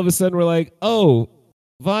Broncos all of a sudden were like, oh,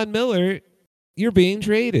 Von Miller, you're being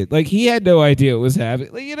traded. Like, he had no idea what was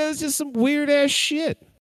happening. Like, you know, it's just some weird ass shit.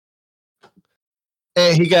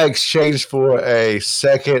 And he got exchanged for a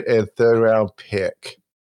 2nd and 3rd round pick.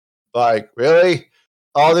 Like, really?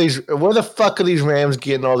 Where the fuck are these Rams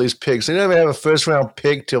getting all these picks? They don't even have a 1st round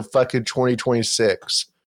pick till fucking 2026.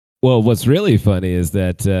 Well, what's really funny is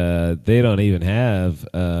that they don't even have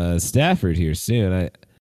Stafford here soon.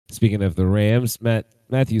 Speaking of the Rams,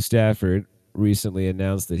 Matthew Stafford recently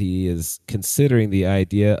announced that he is considering the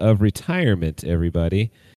idea of retirement,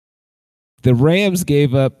 everybody. The Rams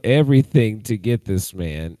gave up everything to get this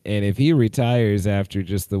man, and if he retires after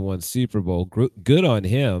just the one Super Bowl, good on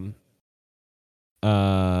him,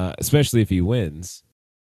 especially if he wins.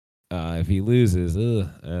 If he loses,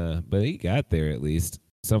 but he got there at least.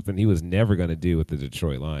 Something he was never going to do with the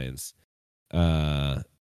Detroit Lions. I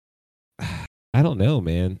don't know,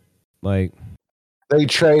 man. Like, they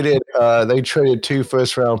traded 2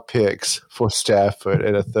 1st round picks for Stafford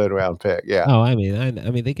and a 3rd round pick. Yeah. Oh, I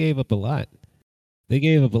mean, they gave up a lot.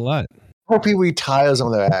 Hope he retires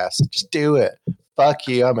on their ass. Just do it. Fuck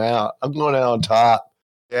you. I'm out. I'm going out on top.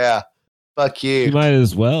 Yeah. Fuck you. You might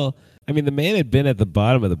as well. I mean, the man had been at the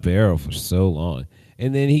bottom of the barrel for so long.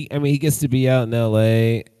 And then he gets to be out in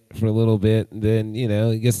LA for a little bit, and then, you know,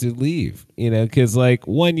 he gets to leave, you know, because, like,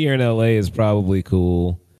 1 year in LA is probably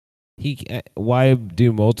cool. Why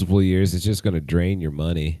do multiple years? It's just going to drain your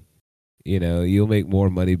money. You know, you'll make more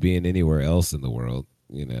money being anywhere else in the world,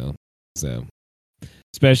 you know, so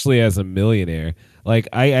especially as a millionaire. Like,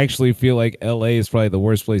 I actually feel like LA is probably the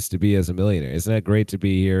worst place to be as a millionaire. It's not great to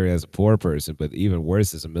be here as a poor person, but even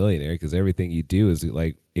worse as a millionaire because everything you do is,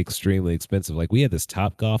 like, extremely expensive. Like, we had this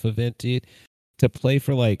Top Golf event, dude, to play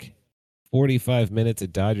for like 45 minutes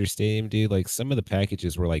at Dodger Stadium, dude. Like, some of the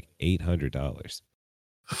packages were like $800.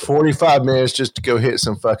 45 minutes just to go hit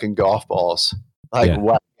some fucking golf balls. Like,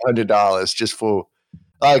 yeah. $100 just for.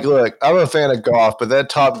 Like, look, I'm a fan of golf, but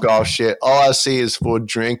that Top Golf shit, all I see is for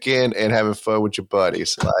drinking and having fun with your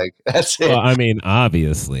buddies. Like, that's it. Well, I mean,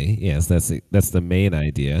 obviously, yes, that's the main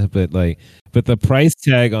idea. But the price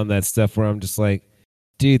tag on that stuff, where I'm just like,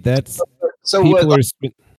 dude, that's so. What,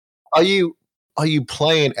 are you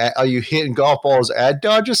playing? Are you hitting golf balls at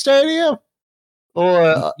Dodger Stadium?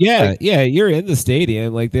 Or yeah, you're in the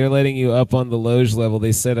stadium. Like, they're letting you up on the loge level.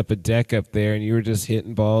 They set up a deck up there, and you were just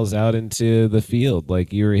hitting balls out into the field.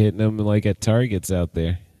 Like, you were hitting them like at targets out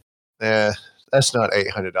there. Yeah, that's not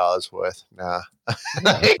 $800 worth. Nah.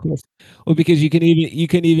 Of course. Well, because you can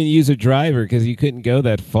even use a driver because you couldn't go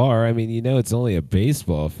that far. I mean, you know, it's only a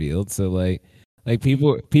baseball field, so like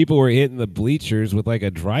people were hitting the bleachers with like a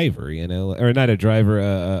driver, you know, or not a driver,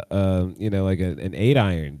 you know, like an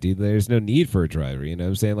 8-iron, dude. There's no need for a driver, you know what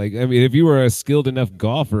I'm saying? Like, I mean, if you were a skilled enough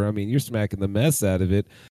golfer, I mean, you're smacking the mess out of it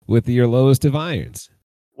with your lowest of irons.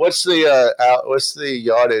 What's the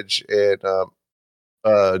yardage in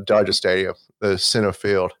Dodger Stadium, the center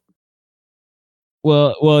field.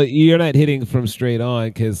 Well, you're not hitting from straight on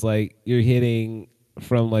because like you're hitting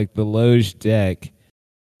from like the loge deck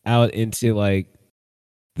out into like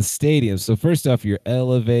the stadium. So first off, you're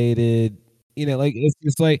elevated. You know, like it's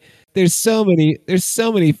just like there's so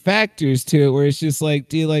many factors to it where it's just like,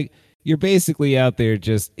 dude, like you're basically out there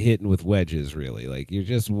just hitting with wedges, really. Like you're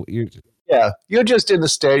Yeah, you're just in the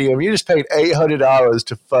stadium. You just paid $800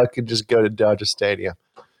 to fucking just go to Dodger Stadium.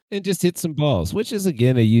 and just hit some balls, which is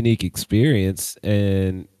again a unique experience,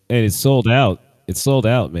 and it's sold out. It's sold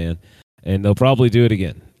out, man, and they'll probably do it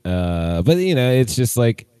again. But you know, it's just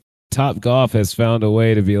like Top Golf has found a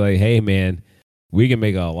way to be like, hey, man, we can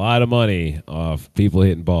make a lot of money off people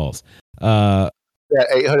hitting balls. That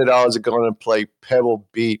 $800 are going to play Pebble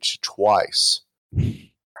Beach twice.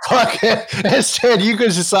 Fuck it. Instead, you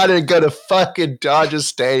could decide to go to fucking Dodger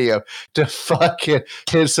Stadium to fucking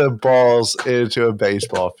hit some balls into a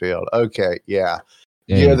baseball field. Okay, yeah.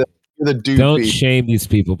 Hey, You're the doofy. don't shame these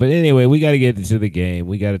people. But anyway, we got to get into the game.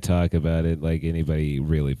 We got to talk about it like anybody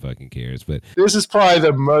really fucking cares. But this is probably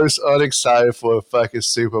the most unexcited for a fucking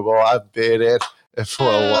Super Bowl I've been in for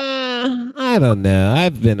a while. I don't know.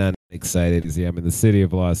 I've been unexcited. See, I mean, the city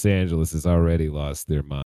of Los Angeles has already lost their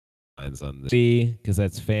minds on the because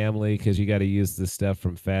that's family. Because you got to use the stuff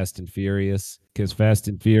from Fast and Furious. Because Fast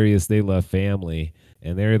and Furious, they love family,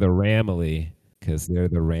 and they're the Ramily because they're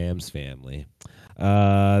the Rams family.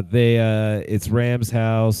 It's Rams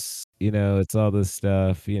house. You know, it's all this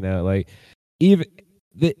stuff. You know, like even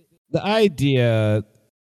the idea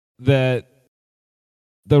that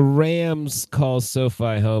the Rams call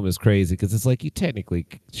SoFi home is crazy because it's like you technically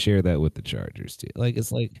share that with the Chargers too. Like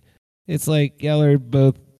it's like y'all are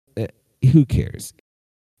both. Who cares?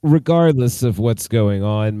 Regardless of what's going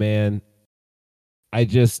on, man, I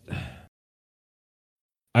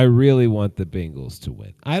really want the Bengals to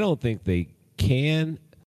win. I don't think they can,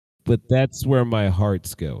 but that's where my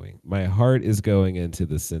heart's going. My heart is going into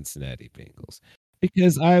the Cincinnati Bengals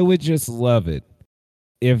because I would just love it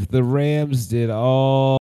if the Rams did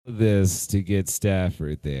all this to get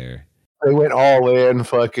Stafford there. They went all in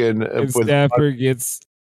fucking. And Stafford gets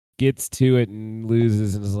to it and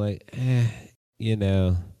loses and is like, you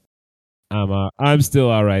know, I'm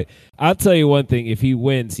still all right. I'll tell you one thing: if he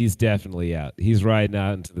wins, he's definitely out. He's riding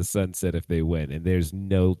out into the sunset if they win, and there's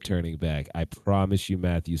no turning back. I promise you,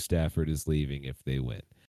 Matthew Stafford is leaving if they win.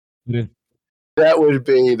 That would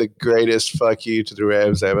be the greatest fuck you to the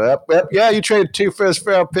Rams ever. Yeah, you traded 2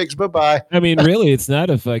 first-round picks. Bye-bye. I mean, really, it's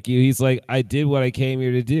not a fuck you. He's like, I did what I came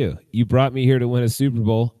here to do. You brought me here to win a Super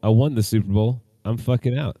Bowl. I won the Super Bowl. I'm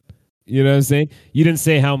fucking out. You know what I'm saying? You didn't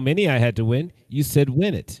say how many I had to win. You said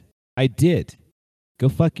win it. I did. Go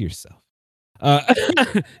fuck yourself.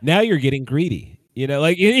 Now you're getting greedy. You know,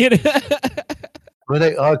 like you know. Well,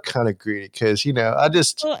 they are kind of greedy because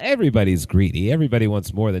Well, everybody's greedy. Everybody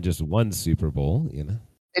wants more than just one Super Bowl. You know.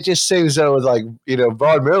 It just seems that was like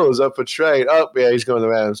Von Miller's up for trade. Oh yeah, he's going to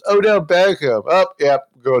the Rams. Odell Beckham. Oh yep,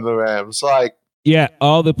 going to the Rams. Like. Yeah,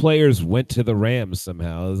 all the players went to the Rams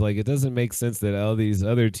somehow. It's like it doesn't make sense that all these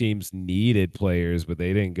other teams needed players, but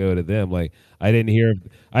they didn't go to them. Like I didn't hear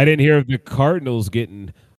of the Cardinals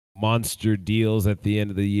getting monster deals at the end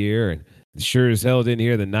of the year, and sure as hell didn't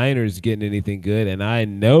hear the Niners getting anything good. And I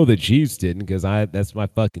know the Chiefs didn't because that's my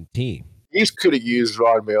fucking team. Chiefs could have used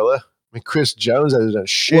Von Miller. I mean, Chris Jones hasn't done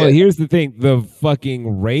shit. Well, here's the thing. The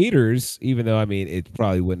fucking Raiders, even though, I mean, it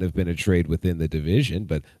probably wouldn't have been a trade within the division,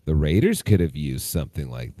 but the Raiders could have used something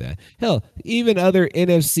like that. Hell, even other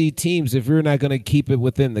NFC teams, if we're not going to keep it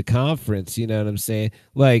within the conference, you know what I'm saying?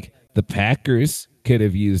 Like the Packers could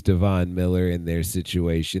have used Devon Miller in their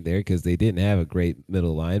situation there because they didn't have a great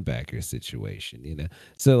middle linebacker situation, you know?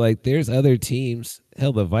 So, like, there's other teams.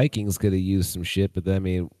 Hell, the Vikings could have used some shit, but I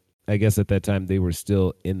mean, I guess at that time they were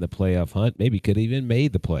still in the playoff hunt. Maybe could have even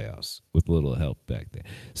made the playoffs with a little help back there.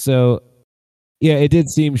 So, yeah, it did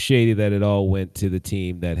seem shady that it all went to the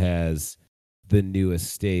team that has the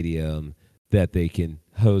newest stadium that they can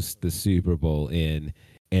host the Super Bowl in,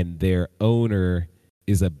 and their owner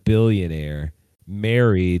is a billionaire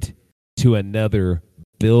married to another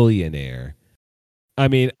billionaire. I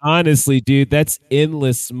mean, honestly, dude, that's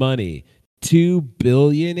endless money. 2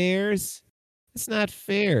 billionaires? It's not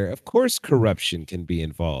fair. Of course, corruption can be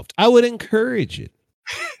involved. I would encourage it.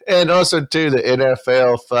 And also, too, the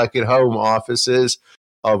NFL fucking home offices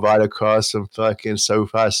are right across from fucking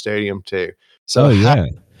SoFi Stadium, too. So, yeah.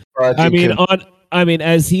 I mean,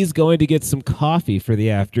 as he's going to get some coffee for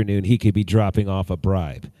the afternoon, he could be dropping off a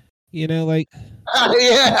bribe. You know, like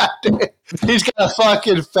Yeah, he's got a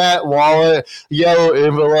fucking fat wallet, yellow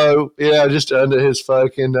envelope, just under his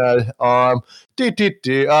fucking arm.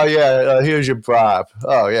 Oh yeah, here's your bribe.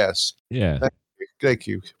 Oh yes, Yeah. thank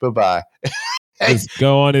you. Bye bye. Just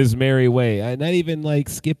go on his merry way. I not even like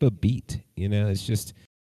skip a beat. It's just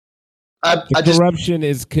the corruption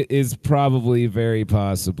is probably very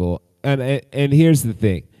possible. And here's the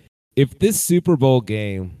thing: if this Super Bowl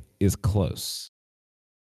game is close,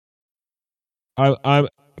 I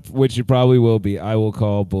which it probably will be, I will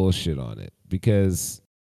call bullshit on it because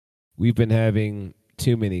we've been having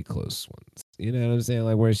too many close ones. You know what I'm saying?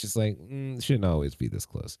 Like where it's just like it shouldn't always be this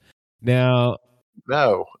close. Now,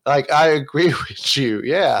 no, like I agree with you.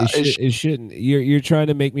 Yeah, it shouldn't. You're trying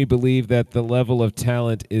to make me believe that the level of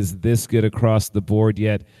talent is this good across the board,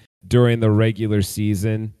 yet during the regular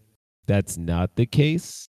season, that's not the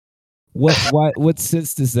case. What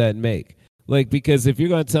sense does that make? Like, because if you're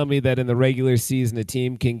going to tell me that in the regular season a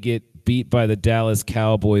team can get beat by the Dallas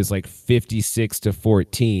Cowboys like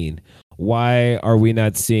 56-14, why are we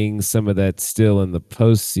not seeing some of that still in the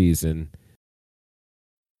postseason?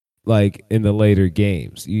 Like in the later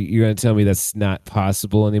games, you're going to tell me that's not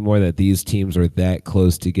possible anymore, that these teams are that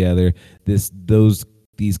close together.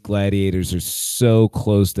 These gladiators are so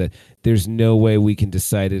close that there's no way we can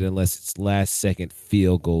decide it unless it's last second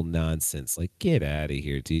field goal nonsense. Like, get out of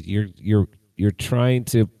here, dude. You're trying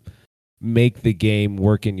to make the game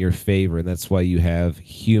work in your favor, and that's why you have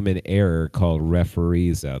human error called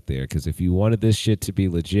referees out there. Because if you wanted this shit to be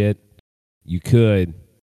legit, you could,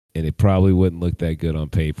 and it probably wouldn't look that good on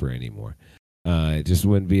paper anymore. It just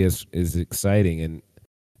wouldn't be as exciting. And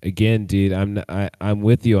again, dude, I'm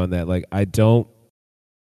with you on that. Like, I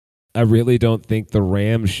really don't think the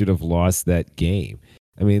Rams should have lost that game.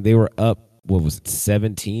 I mean, they were up, what was it,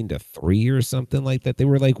 17-3 or something like that. They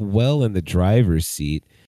were like well in the driver's seat.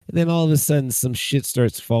 And then all of a sudden some shit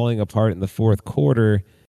starts falling apart in the fourth quarter,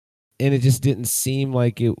 and it just didn't seem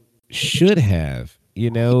like it should have.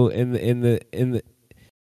 In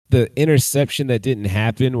the interception that didn't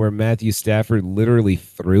happen where Matthew Stafford literally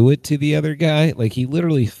threw it to the other guy, like he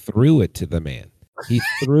literally threw it to the man. He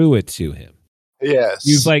threw it to him. Yes.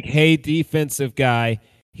 He was like, hey, defensive guy,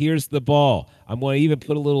 here's the ball. I'm going to even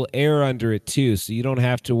put a little air under it too, so you don't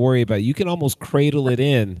have to worry about it. You can almost cradle it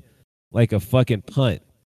in like a fucking punt.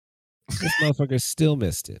 This motherfucker still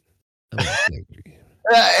missed it.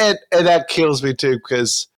 And that kills me too,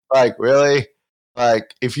 because like really,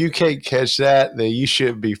 like if you can't catch that, then you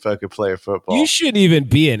shouldn't be fucking playing football. You shouldn't even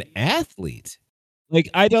be an athlete. Like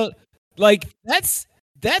I don't like that's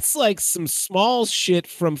like some small shit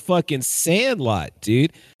from fucking Sandlot,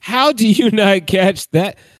 dude. How do you not catch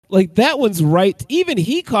that? Like that one's right. Even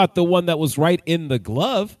he caught the one that was right in the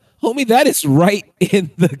glove. Homie, that is right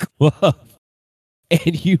in the glove.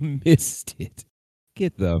 And you missed it.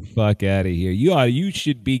 Get the fuck out of here. You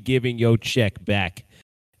should be giving your check back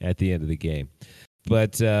at the end of the game.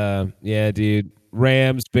 But yeah, dude.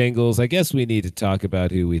 Rams, Bengals. I guess we need to talk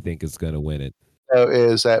about who we think is going to win it.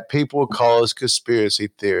 Is that people call us conspiracy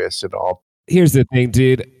theorists and all. Here's the thing,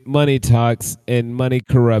 dude. Money talks and money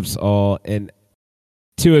corrupts all. And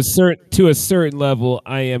to a certain level,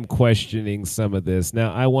 I am questioning some of this.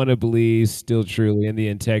 Now, I want to believe still truly in the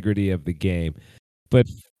integrity of the game. But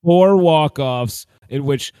 4 walk-offs in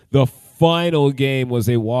which the final game was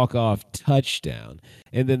a walk-off touchdown.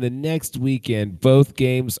 And then the next weekend, both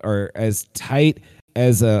games are as tight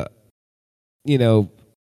as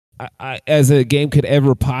as a game could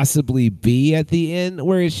ever possibly be at the end,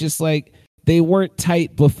 where it's just like they weren't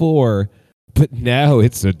tight before, but now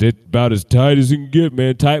it's about as tight as you can get,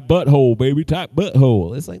 man. Tight butthole, baby. Tight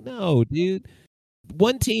butthole. It's like, no, dude.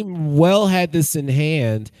 One team had this in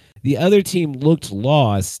hand. The other team looked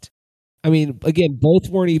lost. I mean, again, both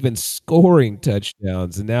weren't even scoring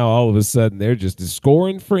touchdowns, and now all of a sudden they're just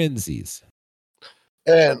scoring frenzies.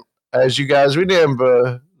 And as you guys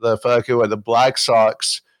remember, the Black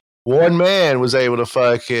Sox, one man was able to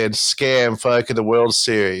fucking scam fucking the World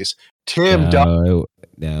Series. No,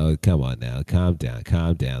 come on now. Calm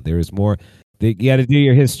down. There is more. You got to do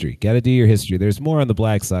your history. There's more on the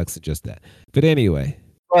Black Sox than just that. But anyway.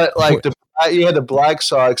 But like you had the Black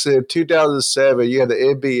Sox in 2007. You had the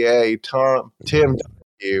NBA, Tim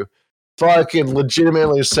W. fucking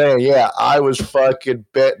legitimately saying, yeah, I was fucking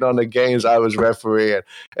betting on the games I was refereeing.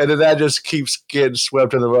 And then that just keeps getting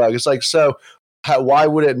swept in the rug. It's like, so why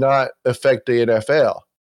would it not affect the NFL?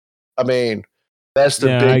 I mean, that's the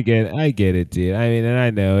big... I get it, dude. I mean, and I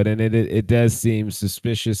know it, and it does seem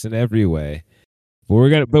suspicious in every way. But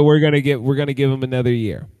we're gonna give him another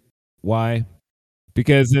year. Why?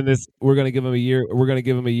 Because in this, we're gonna give him a year. We're gonna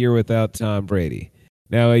give him a year without Tom Brady.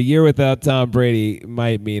 Now, a year without Tom Brady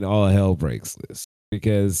might mean all hell breaks loose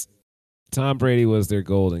because Tom Brady was their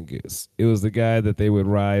golden goose. It was the guy that they would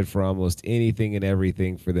ride for almost anything and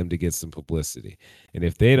everything for them to get some publicity. And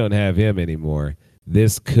if they don't have him anymore,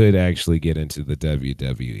 this could actually get into the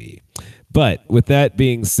WWE. But with that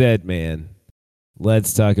being said, man,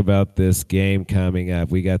 let's talk about this game coming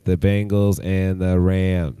up. We got the Bengals and the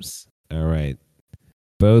Rams. All right.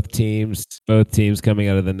 Both teams coming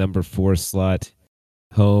out of the number 4 slot.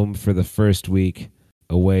 Home for the first week,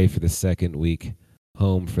 away for the second week,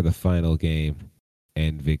 home for the final game,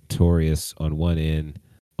 and victorious on one end,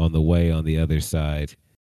 on the way on the other side,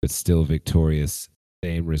 but still victorious.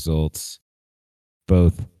 Same results,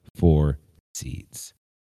 both 4 seeds.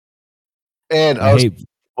 And I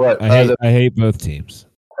hate both teams.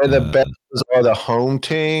 And the Bengals are the home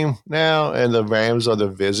team now, and the Rams are the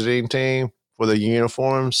visiting team for the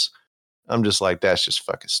uniforms. I'm just like, that's just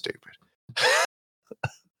fucking stupid.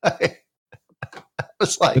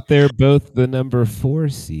 It's like, but they're both the number 4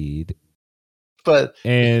 seed.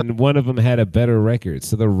 And one of them had a better record,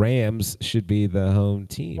 so the Rams should be the home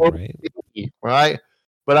team, right? Right.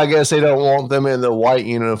 But I guess they don't want them in the white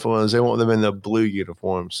uniforms; they want them in the blue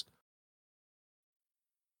uniforms.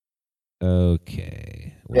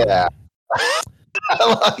 Okay. Well. Yeah.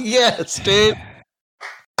 Yes, dude.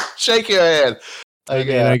 Shake your hand.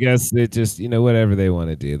 I guess it just, whatever they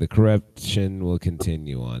want to do. The corruption will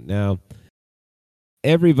continue on. Now,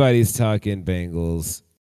 everybody's talking Bengals.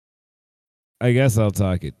 I guess I'll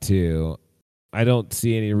talk it too. I don't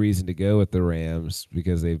see any reason to go with the Rams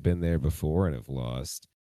because they've been there before and have lost.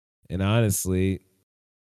 And honestly,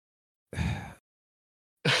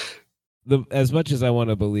 as much as I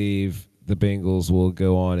want to believe the Bengals will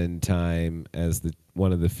go on in time as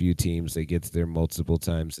one of the few teams that gets there multiple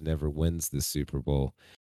times and never wins the Super Bowl,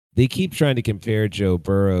 they keep trying to compare Joe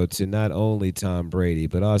Burrow to not only Tom Brady,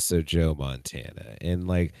 but also Joe Montana. And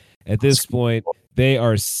at this point, they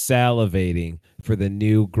are salivating for the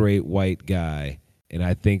new great white guy. And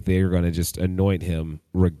I think they're going to just anoint him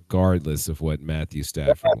regardless of what Matthew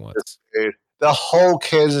Stafford wants. The whole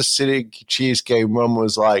Kansas City Chiefs game run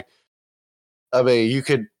was like, I mean, you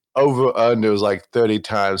could over-under was like 30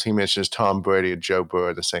 times he mentions Tom Brady and Joe Burrow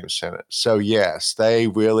in the same sentence. So, yes, they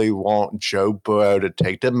really want Joe Burrow to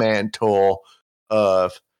take the mantle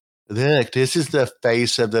of, look, this is the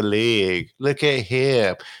face of the league. Look at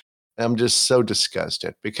him. I'm just so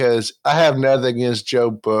disgusted because I have nothing against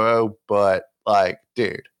Joe Burrow, but,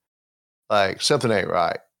 dude, something ain't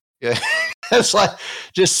right. Yeah. It's like,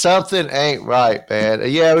 just something ain't right, man.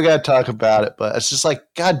 Yeah, we got to talk about it, but it's just like,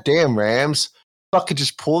 goddamn, Rams. Fucking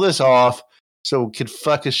just pull this off so we can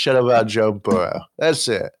fucking shut up about Joe Burrow. That's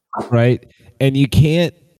it. Right. And you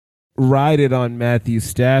can't ride it on Matthew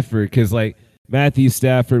Stafford because, Matthew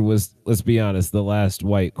Stafford was, let's be honest, the last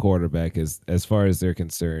white quarterback as far as they're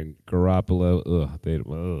concerned. Garoppolo,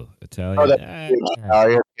 Italian.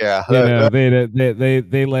 Yeah.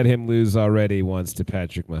 They let him lose already once to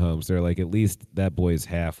Patrick Mahomes. They're like, at least that boy's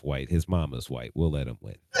half white. His mama's white. We'll let him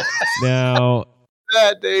win. Now...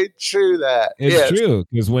 That dude, true that. It's true,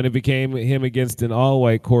 because when it became him against an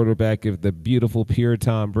all-white quarterback of the beautiful, pure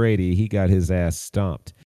Tom Brady, he got his ass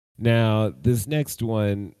stomped. Now, this next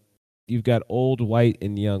one, you've got old white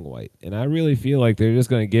and young white, and I really feel like they're just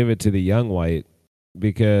going to give it to the young white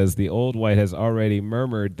because the old white has already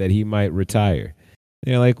murmured that he might retire.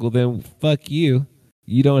 They're like, well, then fuck you.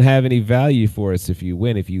 You don't have any value for us if you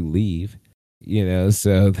win, if you leave.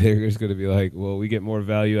 So they're just going to be like, well, we get more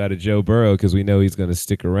value out of Joe Burrow because we know he's going to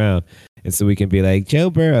stick around. And so we can be like,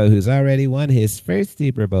 Joe Burrow, who's already won his first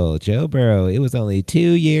Super Bowl. Joe Burrow, it was only 2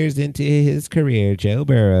 years into his career. Joe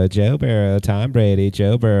Burrow, Tom Brady,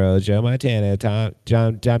 Joe Burrow, Joe Montana, Tom.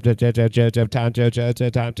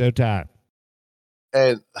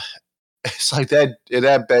 And it's like that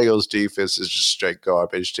Bengals defense is just straight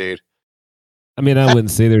garbage, dude. I mean, I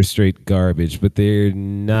wouldn't say they're straight garbage, but they're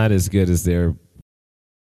not as good as they're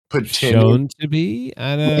shown to be.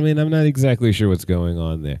 I'm not exactly sure what's going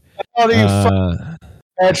on there.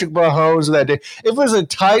 Patrick Mahomes that day. If it was a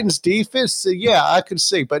Titans defense, yeah, I could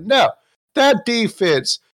see. But no, that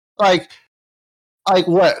defense, like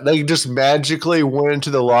what? They just magically went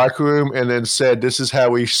into the locker room and then said, this is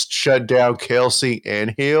how we shut down Kelsey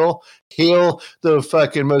and Hill. Hill, the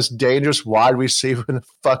fucking most dangerous wide receiver in the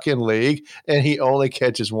fucking league, and he only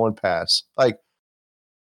catches one pass. I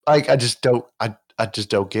just don't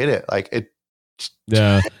get it.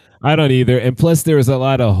 No, I don't either. And plus there was a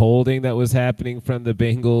lot of holding that was happening from the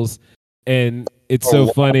Bengals. And it's so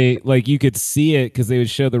funny. You could see it because they would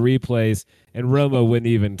show the replays and Romo wouldn't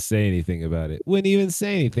even say anything about it. I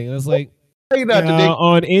was like,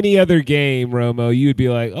 On any other game, Romo, you'd be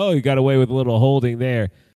like, "Oh, you got away with a little holding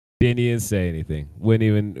there." Didn't even say anything. Wouldn't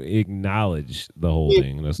even acknowledge the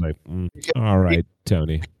holding. And it's like, all right,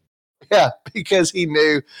 Tony. Yeah, because he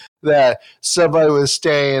knew that somebody was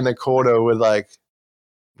staying in the corner with like,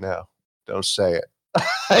 no, don't say it.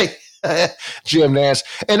 Jim Nance.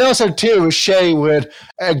 And also, too, Shea would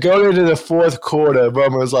go into the fourth quarter.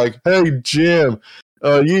 Romo was like, hey, Jim,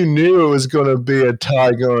 you knew it was going to be a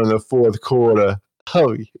tie going in the fourth quarter.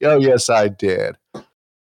 Oh, yes, I did.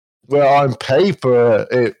 Well, on paper,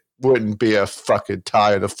 it wouldn't be a fucking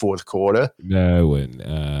tie in the fourth quarter. No, it wouldn't.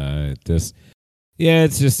 It's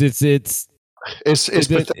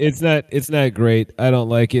not great. I don't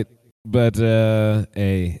like it, but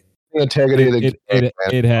hey, the integrity of the game,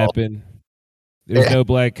 it happened. There's no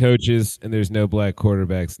black coaches and there's no black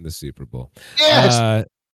quarterbacks in the Super Bowl. Yes.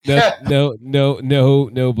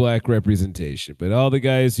 No black representation. But all the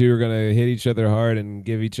guys who are gonna hit each other hard and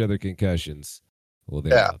give each other concussions, well,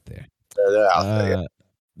 they're out there. They're out there.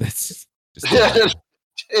 That's just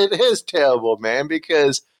it is terrible, man,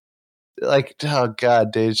 because like, oh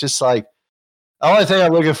god, dude, it's just like the only thing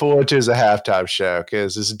I'm looking forward to is a halftime show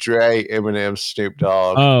because it's Dre, Eminem, Snoop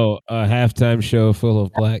Dogg. Oh, a halftime show full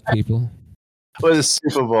of black people. Well, the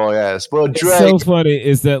Super Bowl, yes. Well, Dre. What's so funny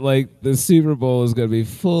is that like the Super Bowl is going to be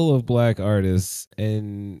full of black artists,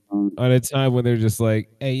 and on a time when they're just like,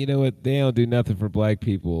 hey, you know what? They don't do nothing for black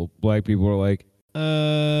people. Black people are like,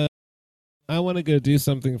 I want to go do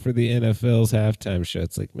something for the NFL's halftime show.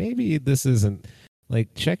 It's like, maybe this isn't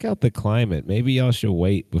like, check out the climate. Maybe y'all should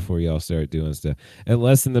wait before y'all start doing stuff.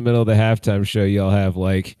 Unless in the middle of the halftime show, y'all have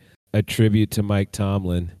like a tribute to Mike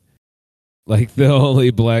Tomlin, like the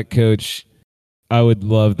only black coach. I would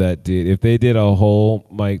love that, dude. If they did a whole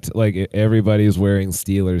Mike, like everybody's wearing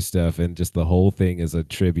Steelers stuff and just the whole thing is a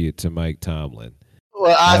tribute to Mike Tomlin.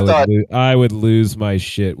 Well, I would lose my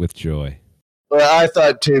shit with joy. Well, I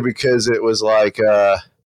thought too, because it was like,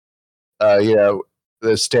 the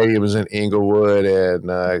stadium is in Inglewood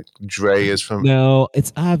and Dre is from. No,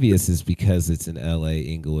 it's obvious it's because it's in L.A.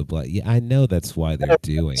 Inglewood. Black. Yeah, I know that's why they're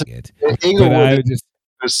doing it. Inglewood, but I just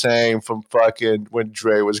the same from fucking when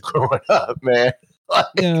Dre was growing up, man. Like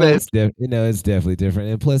it's definitely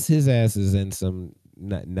different. And plus, his ass is in some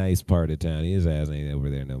nice part of town. His ass ain't over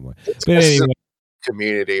there no more. But anyway,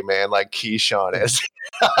 community, man, like Keyshawn is.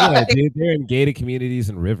 Yeah, dude, they're in gated communities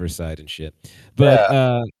in Riverside and shit.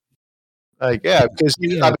 But because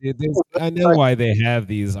I know why they have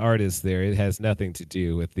these artists there. It has nothing to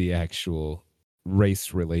do with the actual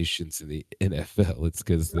race relations in the NFL. It's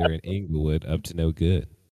because they're in Inglewood, up to no good.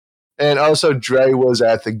 And also, Dre was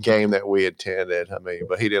at the game that we attended. I mean,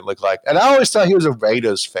 but he didn't look like. And I always thought he was a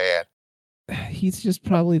Raiders fan. He's just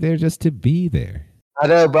probably there just to be there. I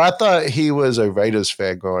know, but I thought he was a Raiders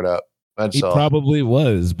fan growing up. He probably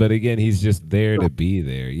was, but again, he's just there to be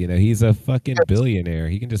there. You know, he's a fucking billionaire.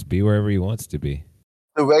 He can just be wherever he wants to be.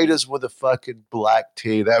 The Raiders were the fucking black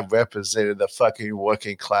team that represented the fucking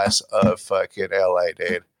working class of fucking LA,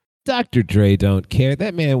 dude. Dr. Dre don't care.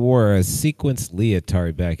 That man wore a sequenced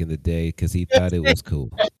leotard back in the day because he thought it was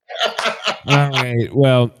cool. All right.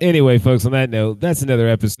 Well, anyway, folks, on that note, that's another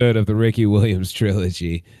episode of the Ricky Williams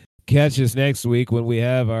trilogy. Catch us next week when we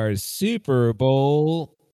have our Super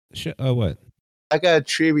Bowl. Oh, what? I got a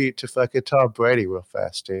tribute to fucking Tom Brady real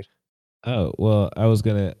fast, dude. Oh, well, I was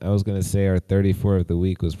gonna say our 34 of the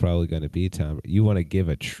week was probably gonna be Tom. You want to give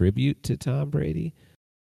a tribute to Tom Brady?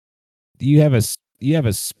 Do you have a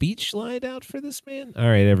speech lined out for this man? All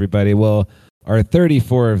right, everybody. Well, our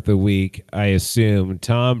 34 of the week, I assume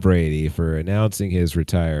Tom Brady for announcing his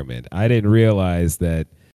retirement. I didn't realize that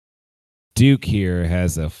Duke here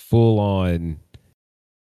has a full-on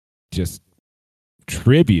just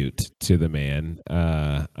tribute to the man.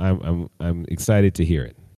 I'm excited to hear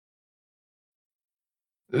it.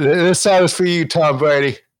 This song is for you, Tom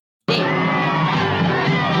Brady.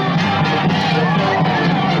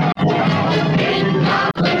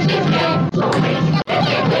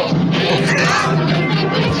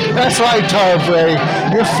 That's right, Tom Brady.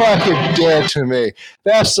 You're fucking dead to me.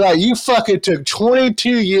 That's right. You fucking took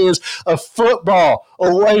 22 years of football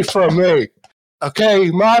away from me. Okay,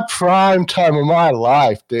 my prime time of my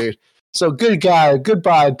life, dude. So goodbye,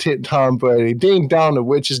 Tom Brady. Ding dong, the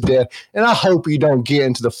witch is dead. And I hope you don't get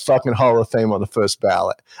into the fucking Hall of Fame on the first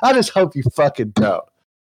ballot. I just hope you fucking don't.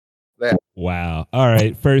 There. Wow. All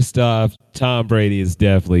right. First off, Tom Brady is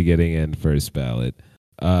definitely getting in first ballot.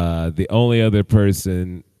 The only other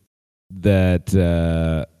person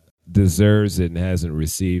that deserves it and hasn't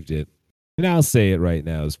received it, and I'll say it right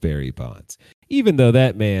now, is Barry Bonds. Even though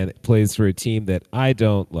that man plays for a team that I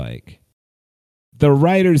don't like. The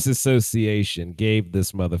Writers Association gave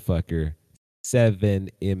this motherfucker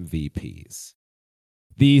 7 MVPs.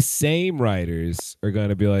 These same writers are going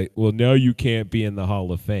to be like, well, now you can't be in the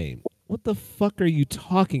Hall of Fame. What the fuck are you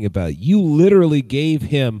talking about? You literally gave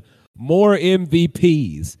him more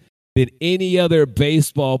MVPs than any other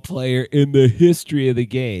baseball player in the history of the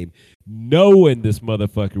game, knowing this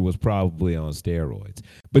motherfucker was probably on steroids.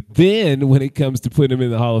 But then when it comes to putting him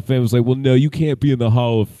in the Hall of Fame, it's like, well, no, you can't be in the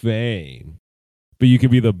Hall of Fame, but you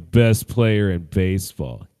can be the best player in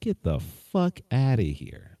baseball. Get the fuck out of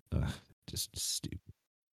here. Ugh, just stupid.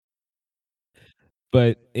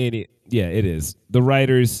 But yeah, it is. The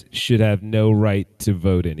writers should have no right to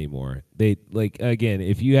vote anymore. They like again,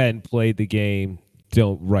 if you hadn't played the game,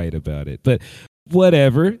 don't write about it. But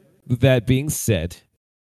whatever. That being said,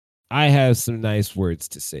 I have some nice words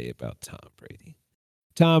to say about Tom Brady.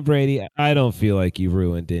 Tom Brady, I don't feel like you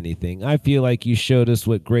ruined anything. I feel like you showed us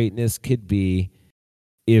what greatness could be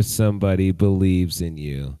if somebody believes in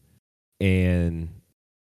you and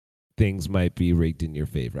things might be rigged in your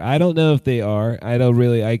favor. I don't know if they are.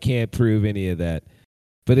 I can't prove any of that.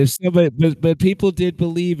 But if somebody but people did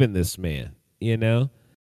believe in this man, you know?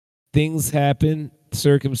 Things happen,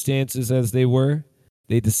 circumstances as they were.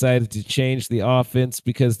 They decided to change the offense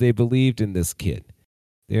because they believed in this kid.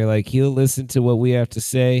 They're like, he'll listen to what we have to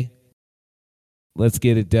say. Let's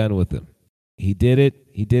get it done with him. He did it.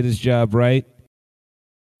 He did his job right.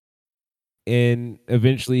 And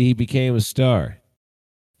eventually he became a star.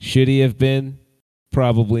 Should he have been?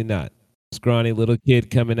 Probably not. Scrawny little kid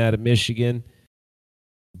coming out of Michigan.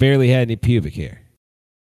 Barely had any pubic hair.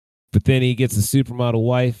 But then he gets a supermodel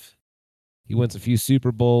wife. He wins a few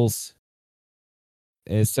Super Bowls.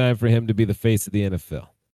 And it's time for him to be the face of the NFL.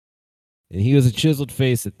 And he was a chiseled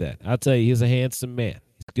face at that. I'll tell you, he's a handsome man.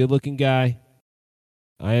 He's a good-looking guy.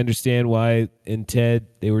 I understand why in Ted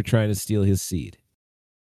they were trying to steal his seed.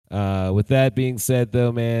 With that being said,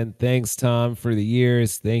 though, man, thanks, Tom, for the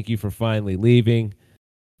years. Thank you for finally leaving.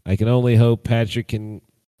 I can only hope Patrick can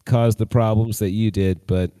cause the problems that you did,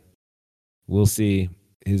 but we'll see.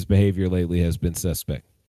 His behavior lately has been suspect.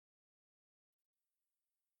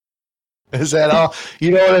 Is that all?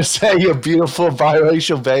 You know what I say, you beautiful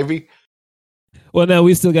biracial baby? Well, no,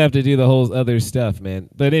 we still have to do the whole other stuff, man.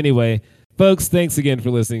 But anyway, folks, thanks again for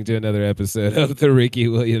listening to another episode of the Ricky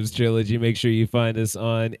Williams Trilogy. Make sure you find us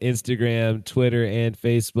on Instagram, Twitter, and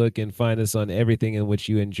Facebook, and find us on everything in which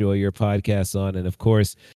you enjoy your podcasts on. And, of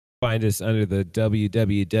course, find us under the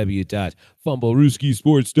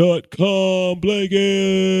www.fumblerooskiesports.com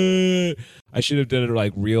blanket. I should have done it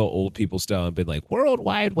like real old people style and been like, World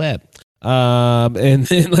Wide Web. And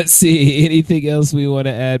then let's see, anything else we want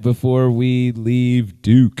to add before we leave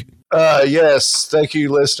Duke? Yes, thank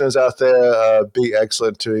you, listeners out there. Be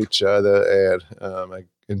excellent to each other and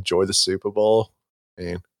enjoy the Super Bowl.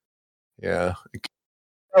 And yeah,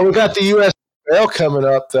 we got the USL coming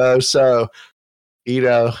up though, so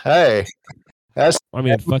hey, I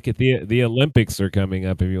mean, fuck it. The Olympics are coming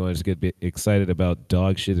up. If you want to get excited about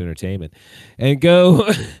dog shit entertainment, and go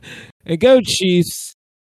Chiefs.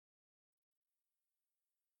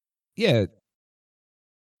 Yeah.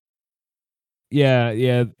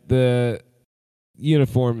 The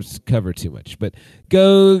uniforms cover too much, but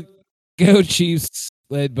go Chiefs,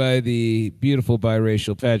 led by the beautiful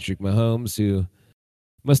biracial Patrick Mahomes, who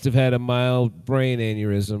must have had a mild brain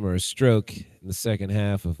aneurysm or a stroke in the second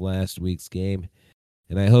half of last week's game.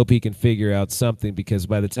 And I hope he can figure out something, because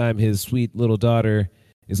by the time his sweet little daughter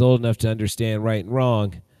is old enough to understand right and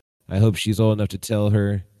wrong, I hope she's old enough to tell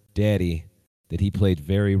her daddy that he played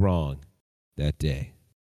very wrong that day.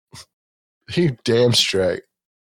 You damn straight.